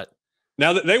in the butt.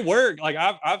 Now that they work, like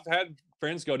I've had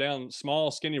friends go down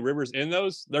small skinny rivers in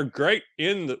those. They're great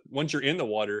once you're in the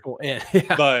water, Well, yeah,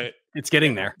 but it's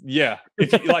getting there. yeah,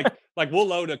 if you like we'll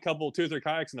load a couple 2 or 3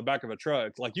 kayaks in the back of a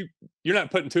truck. Like you're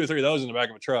not putting 2 or 3 of those in the back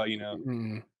of a truck.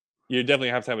 Mm. You definitely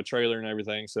have to have a trailer and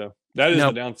everything. So that is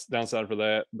No, the downside for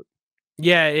that. But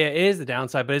yeah, it is the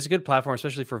downside, but it's a good platform,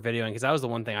 especially for videoing. Because that was the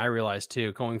one thing I realized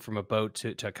too, going from a boat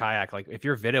to a kayak. Like if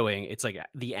you're videoing, it's like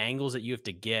the angles that you have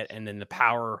to get, and then the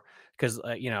power. Because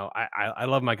I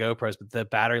love my GoPros, but the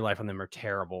battery life on them are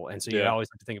terrible, and so you yeah. always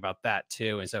have to think about that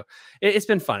too. And so it's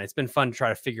been fun. It's been fun to try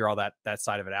to figure all that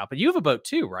side of it out. But you have a boat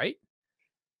too, right?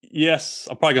 Yes,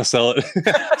 I'm probably gonna sell it.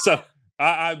 So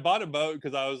I bought a boat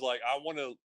because I was like,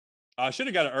 I should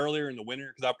have got it earlier in the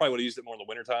winter, because I probably would have used it more in the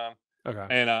winter time. Okay.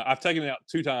 And I've taken it out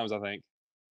 2 times, I think.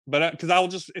 But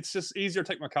because it's just easier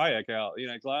to take my kayak out.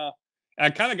 I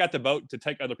kind of got the boat to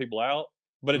take other people out,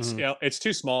 but Mhm. it's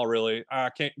too small, really.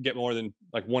 I can't get more than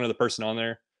like one other person on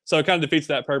there, so it kind of defeats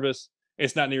that purpose.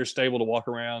 It's not near stable to walk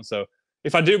around, so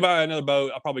if I do buy another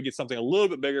boat, I'll probably get something a little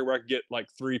bit bigger where I can get like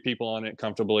 3 people on it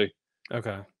comfortably.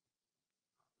 Okay.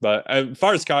 But as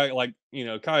far as kayak, like,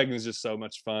 kayaking is just so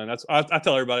much fun. I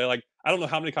tell everybody, like, I don't know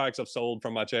how many kayaks I've sold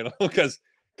from my channel because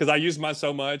I use mine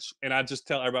so much, and I just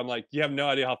tell everybody, I'm like, you have no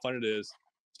idea how fun it is,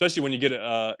 especially when you get it.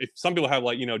 If some people have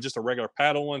like just a regular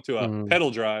paddle one to a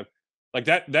pedal drive, like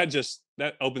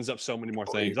that opens up so many more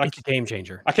things. It's a game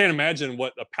changer. I can't imagine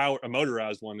what a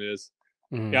motorized one is.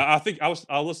 Yeah, I think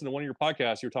I listened to one of your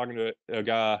podcasts. You were talking to a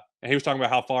guy, and he was talking about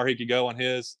how far he could go on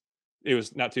his. It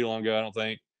was not too long ago, I don't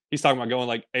think. He's talking about going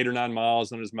like 8 or 9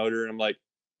 miles on his motor, and I'm like,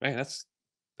 man,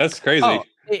 that's crazy. Oh,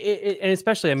 and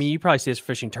especially, I mean, you probably see this for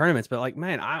fishing tournaments, but like,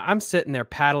 man, I'm sitting there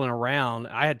paddling around.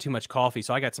 I had too much coffee,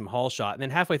 so I got some hull shot, and then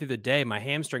halfway through the day, my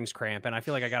hamstrings cramp, and I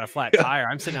feel like I got a flat tire.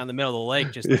 I'm sitting out in the middle of the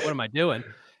lake, just like, what am I doing?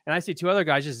 And I see 2 other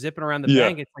guys just zipping around the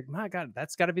bank. It's like, my God,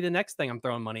 that's got to be the next thing I'm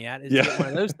throwing money at is to get one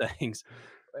of those things,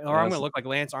 or I'm going to look like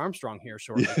Lance Armstrong here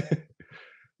shortly.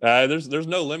 There's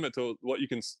no limit to what you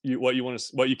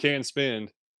can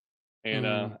spend. And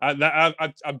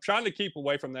I'm trying to keep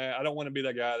away from that. I don't want to be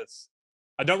that guy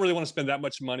I don't really want to spend that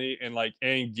much money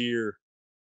and gear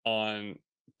on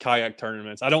kayak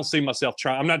tournaments. I don't see myself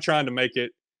I'm not trying to make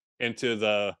it into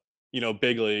the,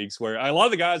 big leagues where a lot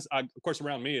of the guys, of course,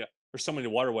 around me, there's so many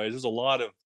waterways. There's a lot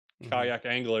of kayak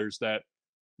anglers that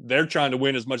they're trying to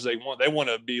win as much as they want. They want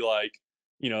to be like,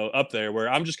 up there, where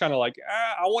I'm just kind of like,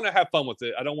 I want to have fun with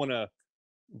it. I don't want to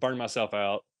burn myself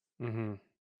out. No,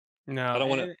 I don't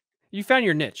want to. You found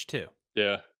your niche too.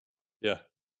 Yeah.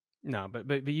 No,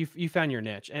 but you found your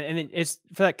niche, and it's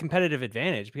for that competitive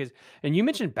advantage and you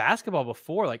mentioned basketball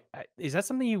before. Like, is that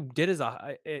something you did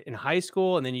in high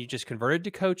school, and then you just converted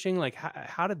to coaching? Like,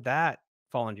 how did that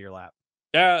fall into your lap?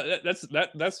 Yeah, that's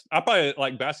I probably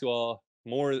like basketball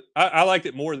more. I liked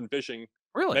it more than fishing.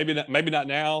 Really? Maybe not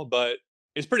now, but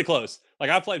it's pretty close. Like,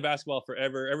 I played basketball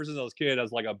forever. Ever since I was a kid, I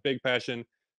was like a big passion.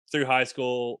 Through high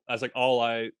school, that's like all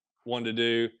I wanted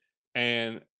to do.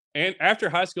 And after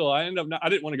high school, I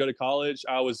didn't want to go to college.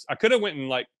 I could have went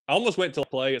and I almost went to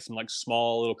play at some like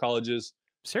small little colleges.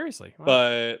 Seriously? Wow.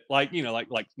 But like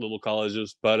little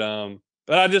colleges. But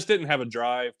I just didn't have a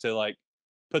drive to like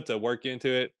put the work into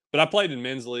it. But I played in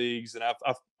men's leagues, and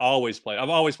I've always played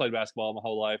basketball my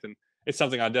whole life, and it's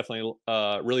something I definitely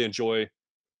really enjoy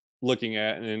looking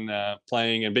at and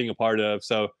playing and being a part of.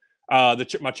 So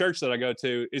my church that I go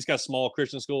to, it's got a small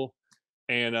Christian school,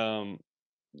 and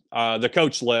the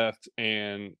coach left,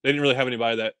 and they didn't really have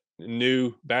anybody that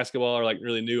knew basketball or like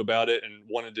really knew about it and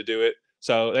wanted to do it.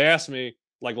 So they asked me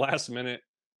like last minute,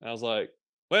 and I was like,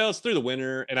 well, it's through the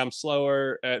winter and I'm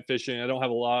slower at fishing. I don't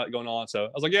have a lot going on. So I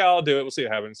was like, yeah, I'll do it. We'll see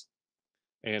what happens.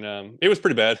 And it was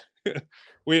pretty bad. I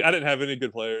didn't have any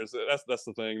good players. That's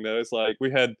the thing though. It's like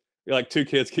we had like 2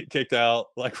 kids kicked out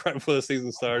like right before the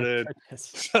season started.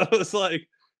 So it's like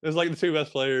the 2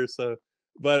 best players. So,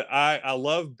 but I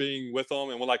love being with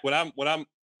them, and when I'm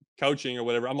coaching or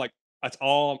whatever, I'm like, that's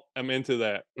all I'm into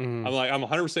that. I'm like, I'm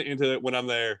 100% into it when I'm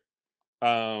there.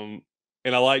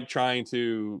 And I like trying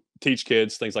to teach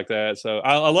kids things like that. So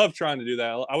I love trying to do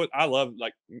that. I love,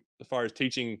 like, as far as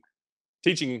teaching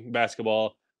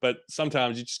basketball, but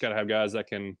sometimes you just got to have guys that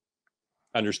can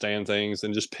understand things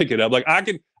and just pick it up. Like I'm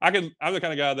the kind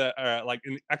of guy that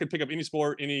I could pick up any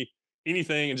sport,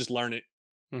 anything, and just learn it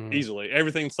easily.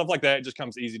 Everything, stuff like that, just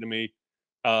comes easy to me.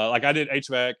 Like I did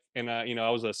HVAC, and I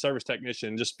was a service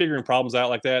technician. Just figuring problems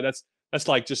out like that. That's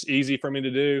like just easy for me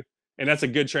to do, and that's a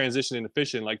good transition into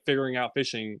fishing. Like figuring out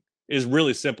fishing is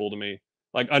really simple to me.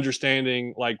 Like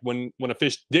understanding like when a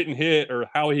fish didn't hit or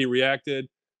how he reacted,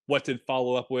 what to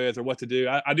follow up with or what to do.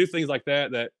 I do things like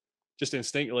that just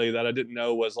instinctively that I didn't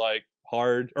know was like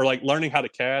hard, or like learning how to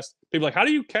cast. People are like, how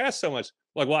do you cast so much?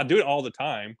 Like, well, I do it all the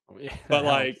time, but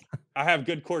like I have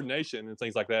good coordination and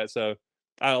things like that. So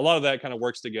a lot of that kind of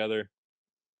works together.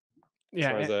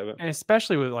 Yeah, and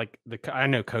especially with like I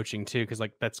know coaching too, because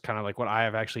like that's kind of like what I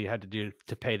have actually had to do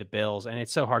to pay the bills, and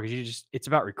it's so hard because it's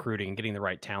about recruiting and getting the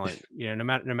right talent. No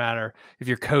matter if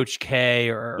you're Coach K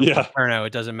or Paterno,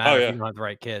 it doesn't matter if you don't have the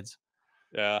right kids.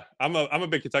 Yeah, I'm a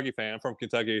big Kentucky fan. I'm from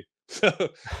Kentucky, so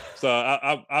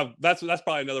I that's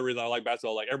probably another reason I like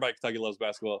basketball. Like everybody in Kentucky loves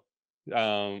basketball,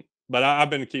 but I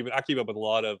keep up with a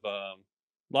lot of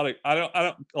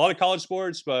college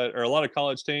sports, or a lot of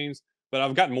college teams. But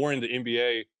I've gotten more into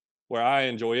NBA, where I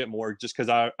enjoy it more just because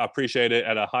I appreciate it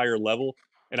at a higher level,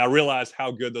 and I realize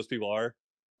how good those people are.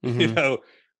 And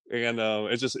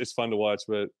it's fun to watch.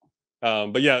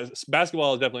 But yeah,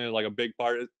 basketball is definitely like a big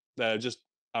part that I just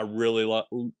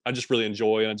really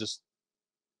enjoy, and I just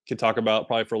can talk about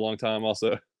probably for a long time.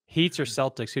 Also, Heats or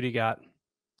Celtics? Who do you got?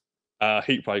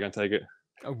 Heat probably gonna take it.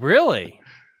 Oh, really?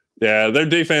 Yeah, their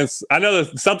defense. I know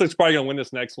that Celtics probably gonna win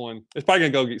this next one. It's probably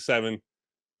gonna go get 7,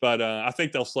 but I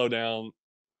think they'll slow down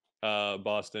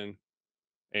Boston.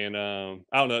 And I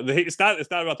don't know. It's not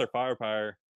about their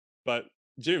firepower, but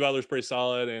Jimmy Butler's pretty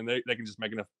solid, and they can just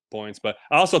make enough points. But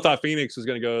I also thought Phoenix was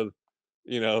going to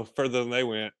go, further than they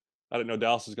went. I didn't know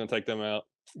Dallas was going to take them out.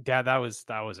 Yeah, that was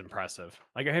impressive.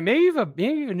 Like, hey, maybe you have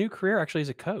a new career actually as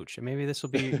a coach, and maybe this will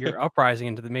be your uprising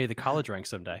into maybe the college ranks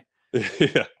someday.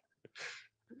 Yeah,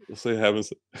 we'll see what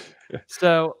happens.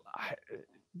 So,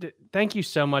 thank you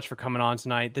so much for coming on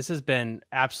tonight. This has been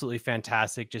absolutely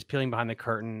fantastic, just peeling behind the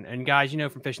curtain. And guys,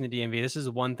 from Fishing the DMV, this is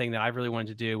one thing that I really wanted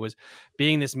to do, was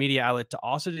being this media outlet to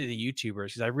also do the YouTubers,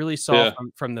 because I really saw Yeah,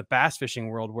 from the bass fishing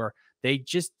world where they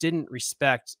just didn't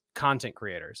respect content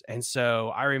creators. And so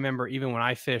I remember even when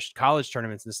I fished college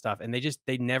tournaments and stuff, and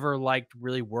they never liked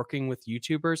really working with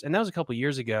YouTubers. And that was a couple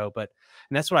years ago, and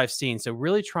that's what I've seen. So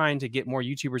really trying to get more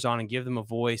YouTubers on and give them a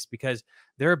voice, because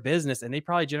they're a business and they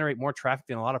probably generate more traffic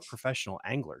than a lot of professional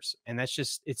anglers. And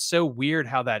it's so weird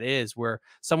how that is, where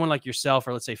someone like yourself,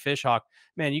 or let's say Fishhawk,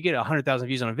 man, you get 100,000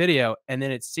 views on a video, and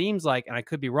then it seems like, and I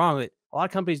could be wrong, that a lot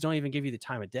of companies don't even give you the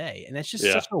time of day. And that's just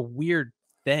yeah. such a weird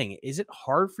thing. Is it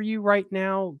hard for you right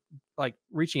now, like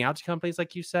reaching out to companies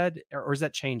like you said, or is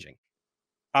that changing?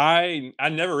 I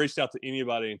never reached out to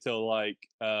anybody until like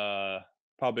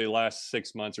probably last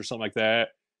 6 months or something like that,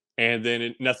 and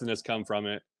then nothing has come from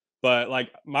it. But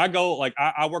like my goal, like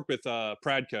I work with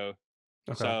Pradco,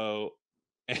 Okay. so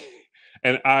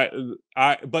and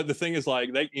but the thing is,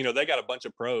 like, they got a bunch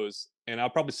of pros, and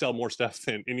I'll probably sell more stuff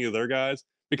than any of their guys,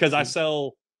 because I Mhm.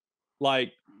 sell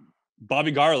like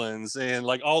Bobby Garlands and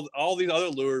like all these other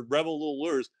lures, Rebel little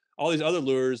lures, all these other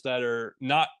lures that are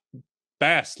not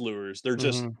bass lures. They're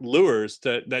just Mhm. lures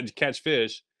that catch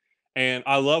fish, and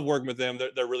I love working with them.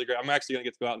 They're really great. I'm actually gonna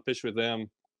get to go out and fish with them,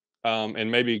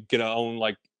 and maybe get a own,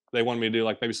 like, they wanted me to do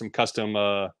like maybe some custom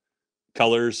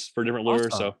colors for different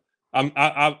lures. Awesome.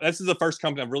 So this is the first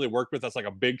company I've really worked with that's like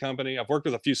a big company. I've worked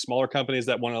with a few smaller companies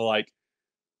that want to, like,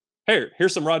 hey,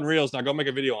 here's some rod and reels. Now go make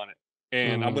a video on it,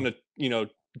 and I'm Mhm. gonna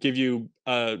give you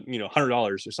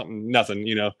 $100 or something, nothing,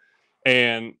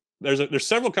 and there's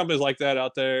several companies like that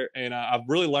out there, and I've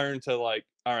really learned to, like,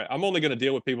 all right, I'm only going to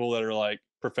deal with people that are like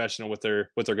professional with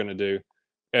what they're going to do.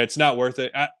 It's not worth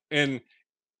it. And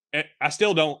I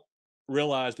still don't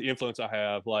realize the influence I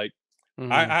have. Like,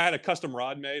 Mhm. I had a custom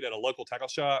rod made at a local tackle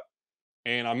shop,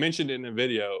 and I mentioned it in a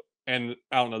video, and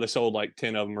I don't know, they sold like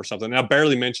 10 of them or something. And I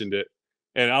barely mentioned it,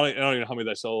 and I don't even know how many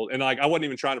they sold. And like, I wasn't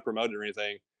even trying to promote it or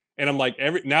anything. And I'm like,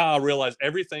 now I realize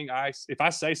everything if I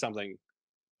say something,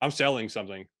 I'm selling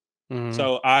something. Mhm.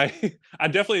 So I I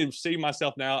definitely see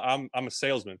myself now. I'm a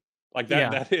salesman. Like, Yeah.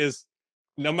 that is,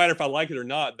 no matter if I like it or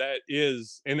not, that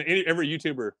is, and every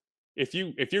YouTuber, if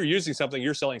you're using something,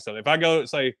 you're selling something. If I go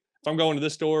say, if I'm going to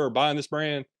this store or buying this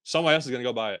brand, somebody else is going to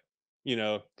go buy it. You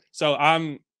know, so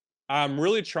I'm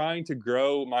really trying to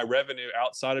grow my revenue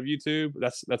outside of YouTube.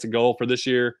 That's a goal for this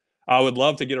year. I would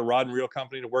love to get a rod and reel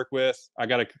company to work with. I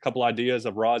got a couple ideas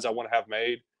of rods I want to have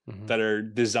made Mhm. that are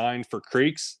designed for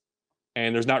creeks,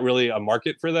 and there's not really a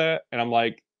market for that. And I'm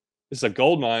like, this is a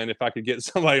gold mine. If I could get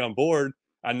somebody on board,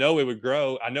 I know it would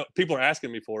grow. I know people are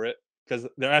asking me for it, because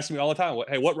they're asking me all the time,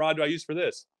 hey, what rod do I use for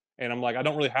this? And I'm like, I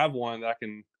don't really have one that I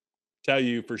can tell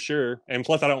you for sure. And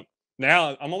plus, I don't,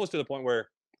 now I'm almost to the point where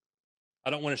I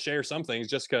don't want to share some things,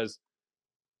 just because,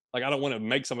 like, I don't want to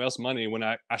make somebody else money when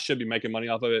I should be making money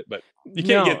off of it. But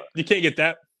No, you can't get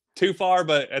that too far.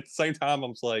 But at the same time,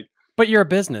 I'm just like, but you're a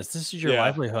business. This is your yeah,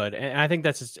 livelihood, and I think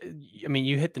that's just, I mean,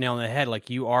 you hit the nail on the head. Like,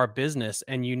 you are a business,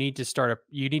 and you need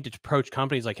to approach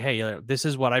companies like, "Hey, this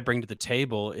is what I bring to the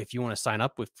table. If you want to sign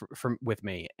up with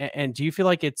me." And do you feel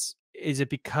like is it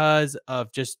because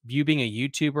of just you being a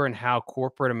YouTuber and how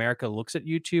corporate America looks at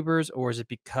YouTubers, or is it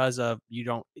because of do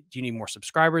you need more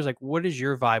subscribers? Like, what is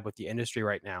your vibe with the industry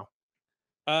right now?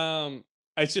 um,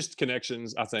 it's just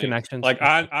connections, I think. Connections. Like,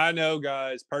 Okay. I know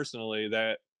guys personally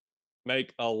that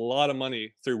make a lot of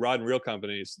money through rod and reel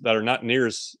companies that are not near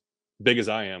as big as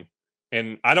I am,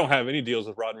 and I don't have any deals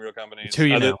with rod and reel It's who companies.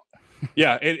 you know.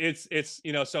 Yeah, it's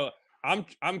so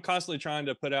I'm constantly trying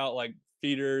to put out like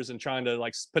feeders and trying to,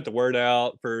 like, put the word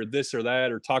out for this or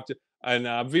that, or talk to. And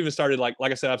I've even started, like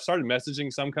I said, I've started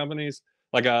messaging some companies.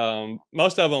 Like,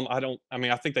 most of them, I don't. I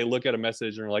mean, I think they look at a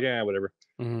message and are like, yeah, whatever.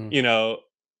 Mhm. You know,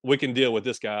 we can deal with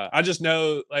this guy. I just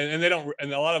know, and they don't,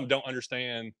 and a lot of them don't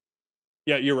understand.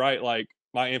 Yeah, you're right. Like,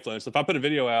 my influence. If I put a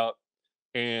video out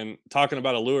and talking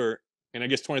about a lure, and it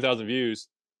gets 20,000 views,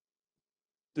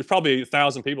 there's probably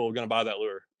 1,000 people going to buy that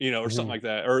lure, or something Mhm. like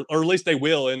that, or at least they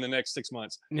will in the next 6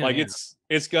 months. Yeah, Like, yeah.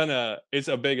 it's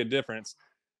a big a difference,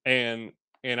 and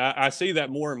And I see that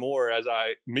more and more as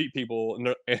I meet people.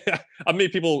 And I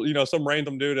meet people, you know, some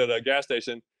random dude at a gas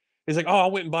station. He's like, "Oh, I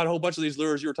went and bought a whole bunch of these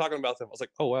lures. You were talking about them." I was like,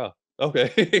 "Oh wow,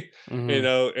 okay," you Mhm.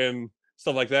 know, and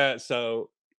stuff like that. So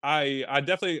I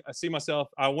definitely I see myself.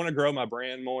 I want to grow my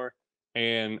brand more,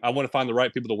 and I want to find the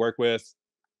right people to work with.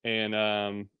 And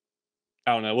I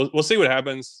don't know. We'll see what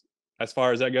happens as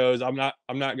far as that goes. I'm not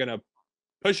gonna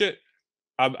push it.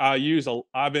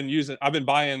 I've been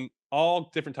buying all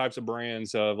different types of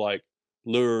brands of like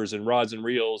lures and rods and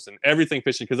reels and everything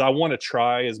fishing because I want to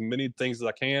try as many things as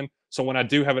I can. So when I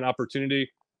do have an opportunity,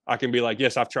 I can be like,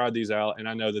 yes, I've tried these out and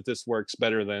I know that this works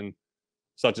better than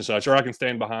such and such, or I can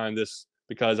stand behind this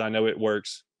because I know it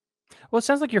works. Well, it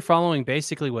sounds like you're following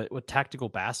basically what Tactical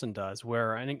Bassin does,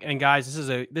 where and guys, this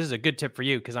is a good tip for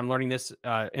you because I'm learning this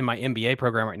in my MBA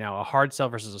program right now, a hard sell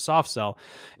versus a soft sell,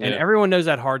 and Yeah. everyone knows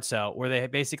that hard sell where they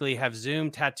basically have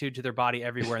Zoom tattooed to their body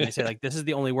everywhere, and they say like this is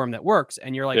the only worm that works,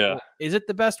 and you're like, Yeah. well, is it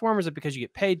the best worm, or is it because you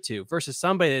get paid to? Versus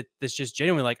somebody that's just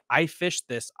genuinely like, I fished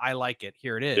this, I like it,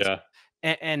 here it is, Yeah.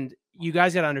 and you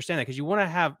guys got to understand that because you want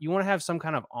to have some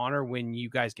kind of honor when you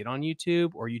guys get on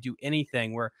YouTube or you do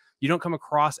anything where you don't come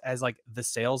across as like the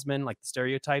salesman, like the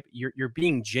stereotype. You're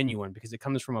being genuine because it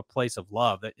comes from a place of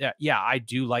love. That yeah, I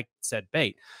do like said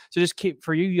bait. So just keep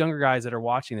for you younger guys that are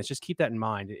watching this, just keep that in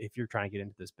mind if you're trying to get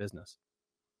into this business.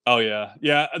 Oh yeah.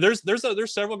 Yeah. There's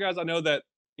several guys I know that,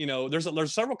 you know,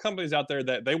 there's several companies out there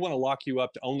that they want to lock you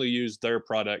up to only use their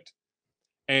product.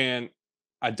 And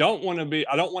I don't want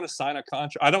to sign a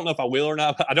contract. I don't know if I will or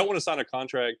not, but I don't want to sign a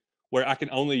contract where I can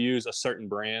only use a certain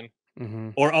brand Hmm.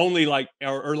 or only like,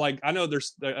 or like, I know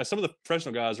some of the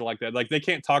professional guys are like that. Like they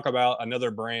can't talk about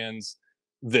another brand's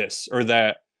this or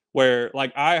that, where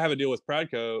like I have a deal with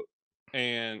Pradco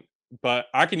and, but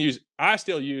I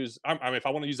still use, I mean, if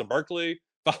I want to use a Berkeley,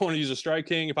 if I want to use a Strike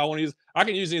King, if I want to use, I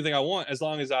can use anything I want as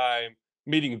long as I'm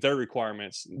meeting their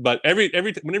requirements. But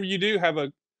whenever you do have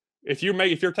a, if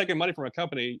you're taking money from a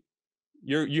company,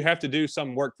 you have to do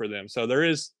some work for them. So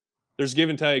there's give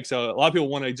and take. So a lot of people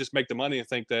want to just make the money and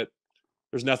think that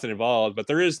there's nothing involved, but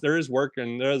there is work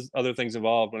and there's other things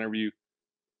involved whenever you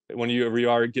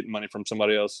are getting money from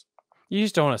somebody else. You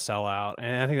just don't want to sell out,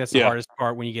 and I think that's the Yeah. hardest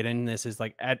part when you get in this is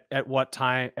like at what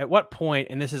time, at what point,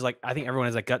 and this is like I think everyone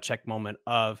has a gut check moment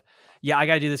of, yeah, I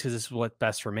got to do this because this is what's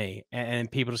best for me, and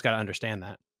people just got to understand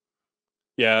that.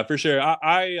 Yeah, for sure.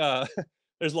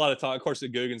 There's a lot of talk. Of course, the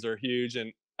Googans are huge,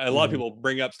 and a lot of Mhm. people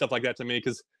bring up stuff like that to me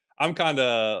because I'm kind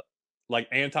of like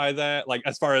anti that. Like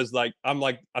as far as like I'm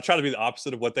like I try to be the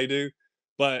opposite of what they do,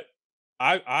 but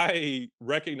I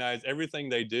recognize everything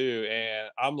they do, and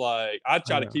I'm like I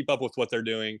try to Yeah. keep up with what they're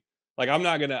doing. Like I'm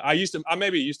not gonna. I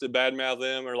maybe used to badmouth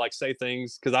them or like say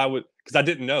things because I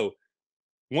didn't know.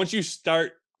 Once you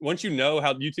know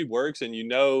how YouTube works and you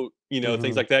know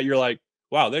things Mhm. like that, you're like,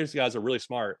 wow, these guys are really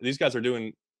smart. These guys are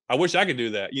doing. I wish I could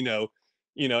do that.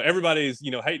 Everybody's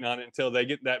hating on it until they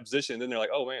get in that position. Then they're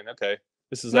like, oh man, okay,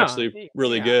 this is No, actually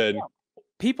really yeah. good.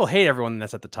 People hate everyone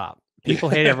that's at the top. People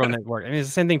hate everyone Yeah, that work. I mean, it's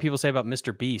the same thing people say about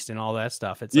Mr. Beast and all that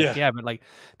stuff. It's like, yeah, yeah, but like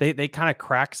they kind of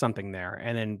crack something there,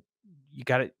 and then you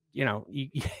got to,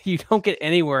 you you don't get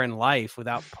anywhere in life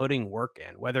without putting work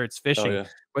in. Whether it's oh fishing, yeah,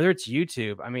 whether it's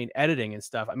YouTube. I mean, editing and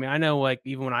stuff. I mean, I know like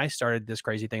even when I started this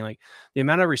crazy thing, like the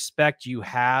amount of respect you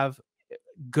have.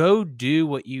 Go do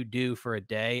what you do for a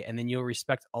day, and then you'll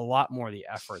respect a lot more the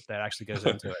effort that actually goes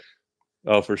into it.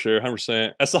 oh for sure,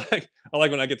 100%. That's like I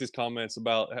like when I get these comments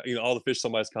about all the fish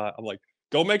somebody's caught. I'm like,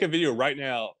 go make a video right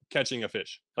now catching a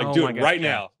fish. Like Oh do it my god, right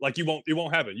yeah. now. Like it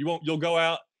won't happen. You'll go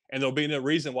out and there'll be no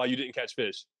reason why you didn't catch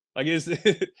fish. Like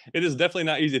it is definitely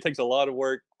not easy. It takes a lot of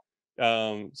work,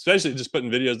 especially just putting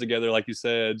videos together, like you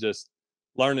said, just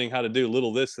learning how to do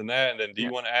little this and that, and then do Yeah.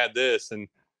 you want to add this, and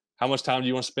how much time do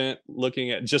you want to spend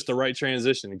looking at just the right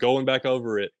transition, going back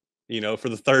over it, for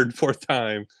the third, fourth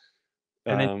time.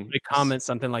 And then Um, somebody comments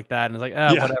something like that, and it's like,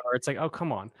 "Oh, yeah, whatever." It's like, "Oh,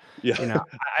 come on." yeah, You know,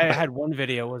 I had one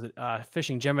video, was it,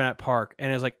 fishing Gemini Park,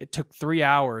 and it was like, it took 3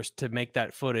 hours to make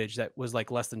that footage that was, like,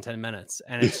 less than 10 minutes,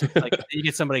 and it's just like, you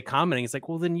get somebody commenting, it's like,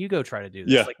 "Well, then you go try to do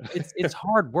this." yeah, Like, it's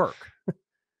hard work.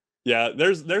 yeah.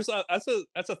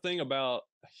 That's a thing about.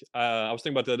 I was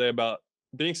thinking about the other day about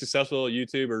being successful at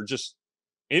YouTube or just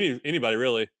anybody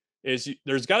really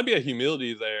there's got to be a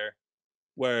humility there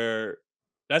where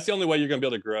that's the only way you're going to be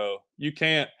able to grow. You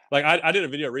can't like I did a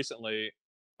video recently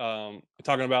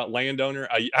talking about landowner.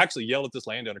 I actually yelled at this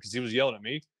landowner because he was yelling at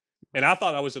me, and I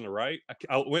thought I was in the right.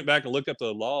 I went back and looked up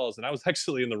the laws, and I was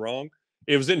actually in the wrong.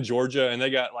 It was in Georgia, and they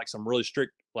got like some really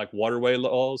strict like waterway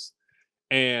laws.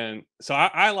 And so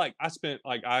I spent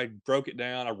like I broke it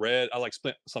down. I like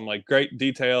spent some like great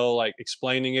detail like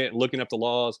explaining it and looking up the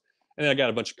laws. And then I got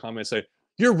a bunch of comments say,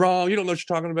 you're wrong. You don't know what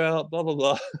you're talking about, blah, blah,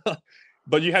 blah.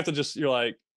 But you have to just, you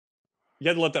have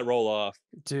to let that roll off.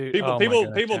 Dude, People, oh my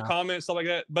goodness, people yeah. comment, stuff like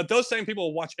that. But those same people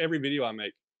will watch every video I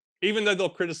make, even though they'll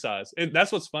criticize.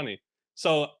 That's what's funny.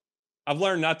 So I've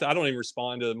learned not to, I don't even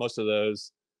respond to most of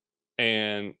those.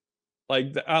 And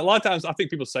like a lot of times I think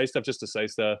people say stuff just to say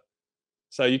stuff.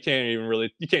 So you can't even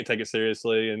really, you can't take it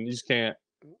seriously, and you just can't,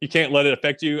 let it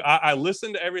affect you. I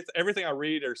listen to everything I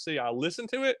read or see. I listen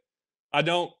to it. I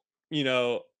don't,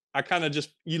 I kind of just,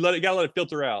 gotta let it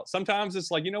filter out. Sometimes it's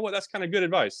like, you know what, that's kind of good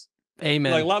advice.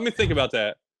 Amen. Like, let me think about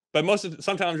that. But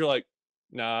sometimes you're like,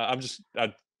 nah,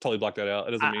 I totally blocked that out.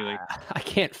 It doesn't mean anything. I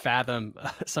can't fathom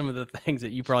some of the things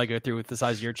that you probably go through with the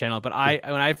size of your channel. But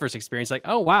when I first experienced, like,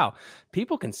 oh wow,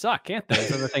 people can suck, can't they?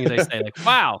 Some of the things they say, like,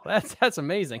 wow, that's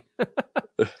amazing.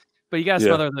 But you gotta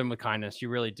smother them with kindness. You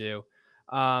really do.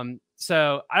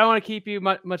 So I don't want to keep you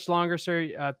much longer,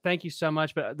 sir. Thank you so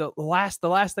much. But the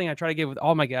last thing I try to give with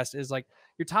all my guests is like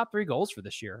your top 3 goals for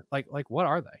this year. Like what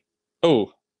are they?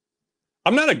 Oh,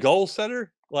 I'm not a goal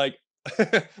setter. Like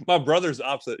my brother's the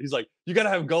opposite. He's like, you got to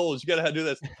have goals. You got to do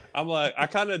this. I'm like, I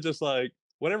kind of just like,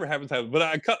 whatever happens, happens. But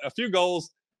I cut a few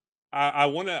goals. I'd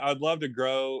love to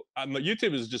grow.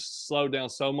 YouTube has just slowed down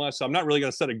so much. So I'm not really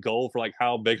going to set a goal for like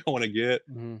how big I want to get,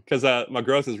 because my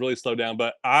growth has really slowed down.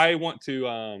 But I want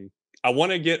to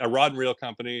get a rod and reel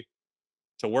company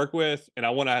to work with, and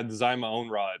I want to design my own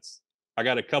rods. I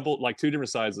got a couple, like 2 different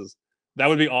sizes. That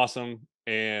would be awesome.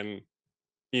 And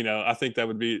I think that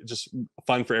would be just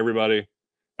fun for everybody.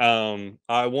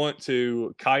 I want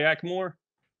to kayak more.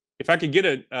 If I could get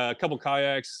a couple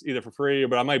kayaks either for free,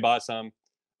 but I might buy some.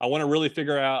 I want to really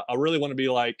figure out, I really want to be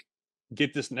like,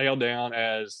 get this nailed down.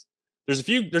 As there's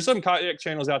some kayak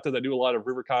channels out there that do a lot of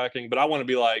river kayaking, but I want to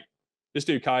be like, this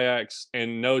dude kayaks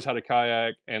and knows how to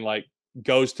kayak and like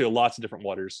goes to lots of different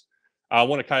waters. I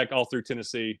want to kayak all through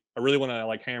Tennessee. I really want to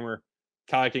like hammer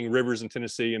kayaking rivers in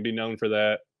Tennessee and be known for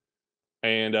that.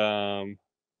 And I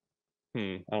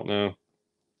don't know.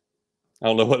 I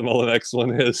don't know what the next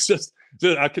one is. Just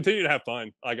I continue to have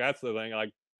fun. Like that's the thing. Like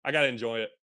I gotta enjoy it.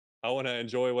 I want to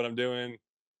enjoy what I'm doing,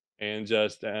 and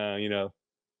just it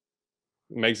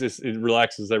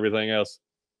relaxes everything else.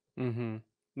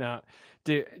 No,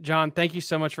 dude, John, thank you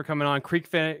so much for coming on. Creek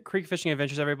Fishing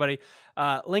Adventures, everybody.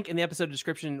 Link in the episode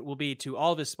description will be to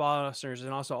all of his sponsors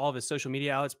and also all of his social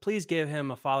media outlets. Please give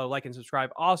him a follow, like, and subscribe.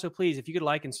 Also, please, if you could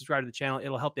like and subscribe to the channel,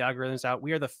 it'll help the algorithms out.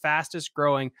 We are the fastest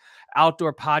growing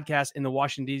outdoor podcast in the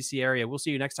Washington, D.C. area. We'll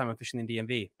see you next time on Fishing the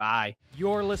DMV. Bye.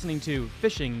 You're listening to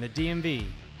Fishing the DMV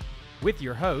with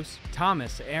your hosts,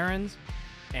 Thomas Ahrens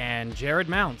and Jared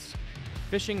Mounts.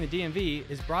 Fishing the DMV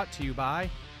is brought to you by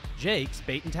Jake's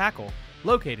Bait and Tackle,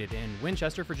 located in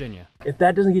Winchester, Virginia. If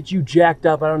that doesn't get you jacked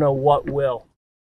up, I don't know what will.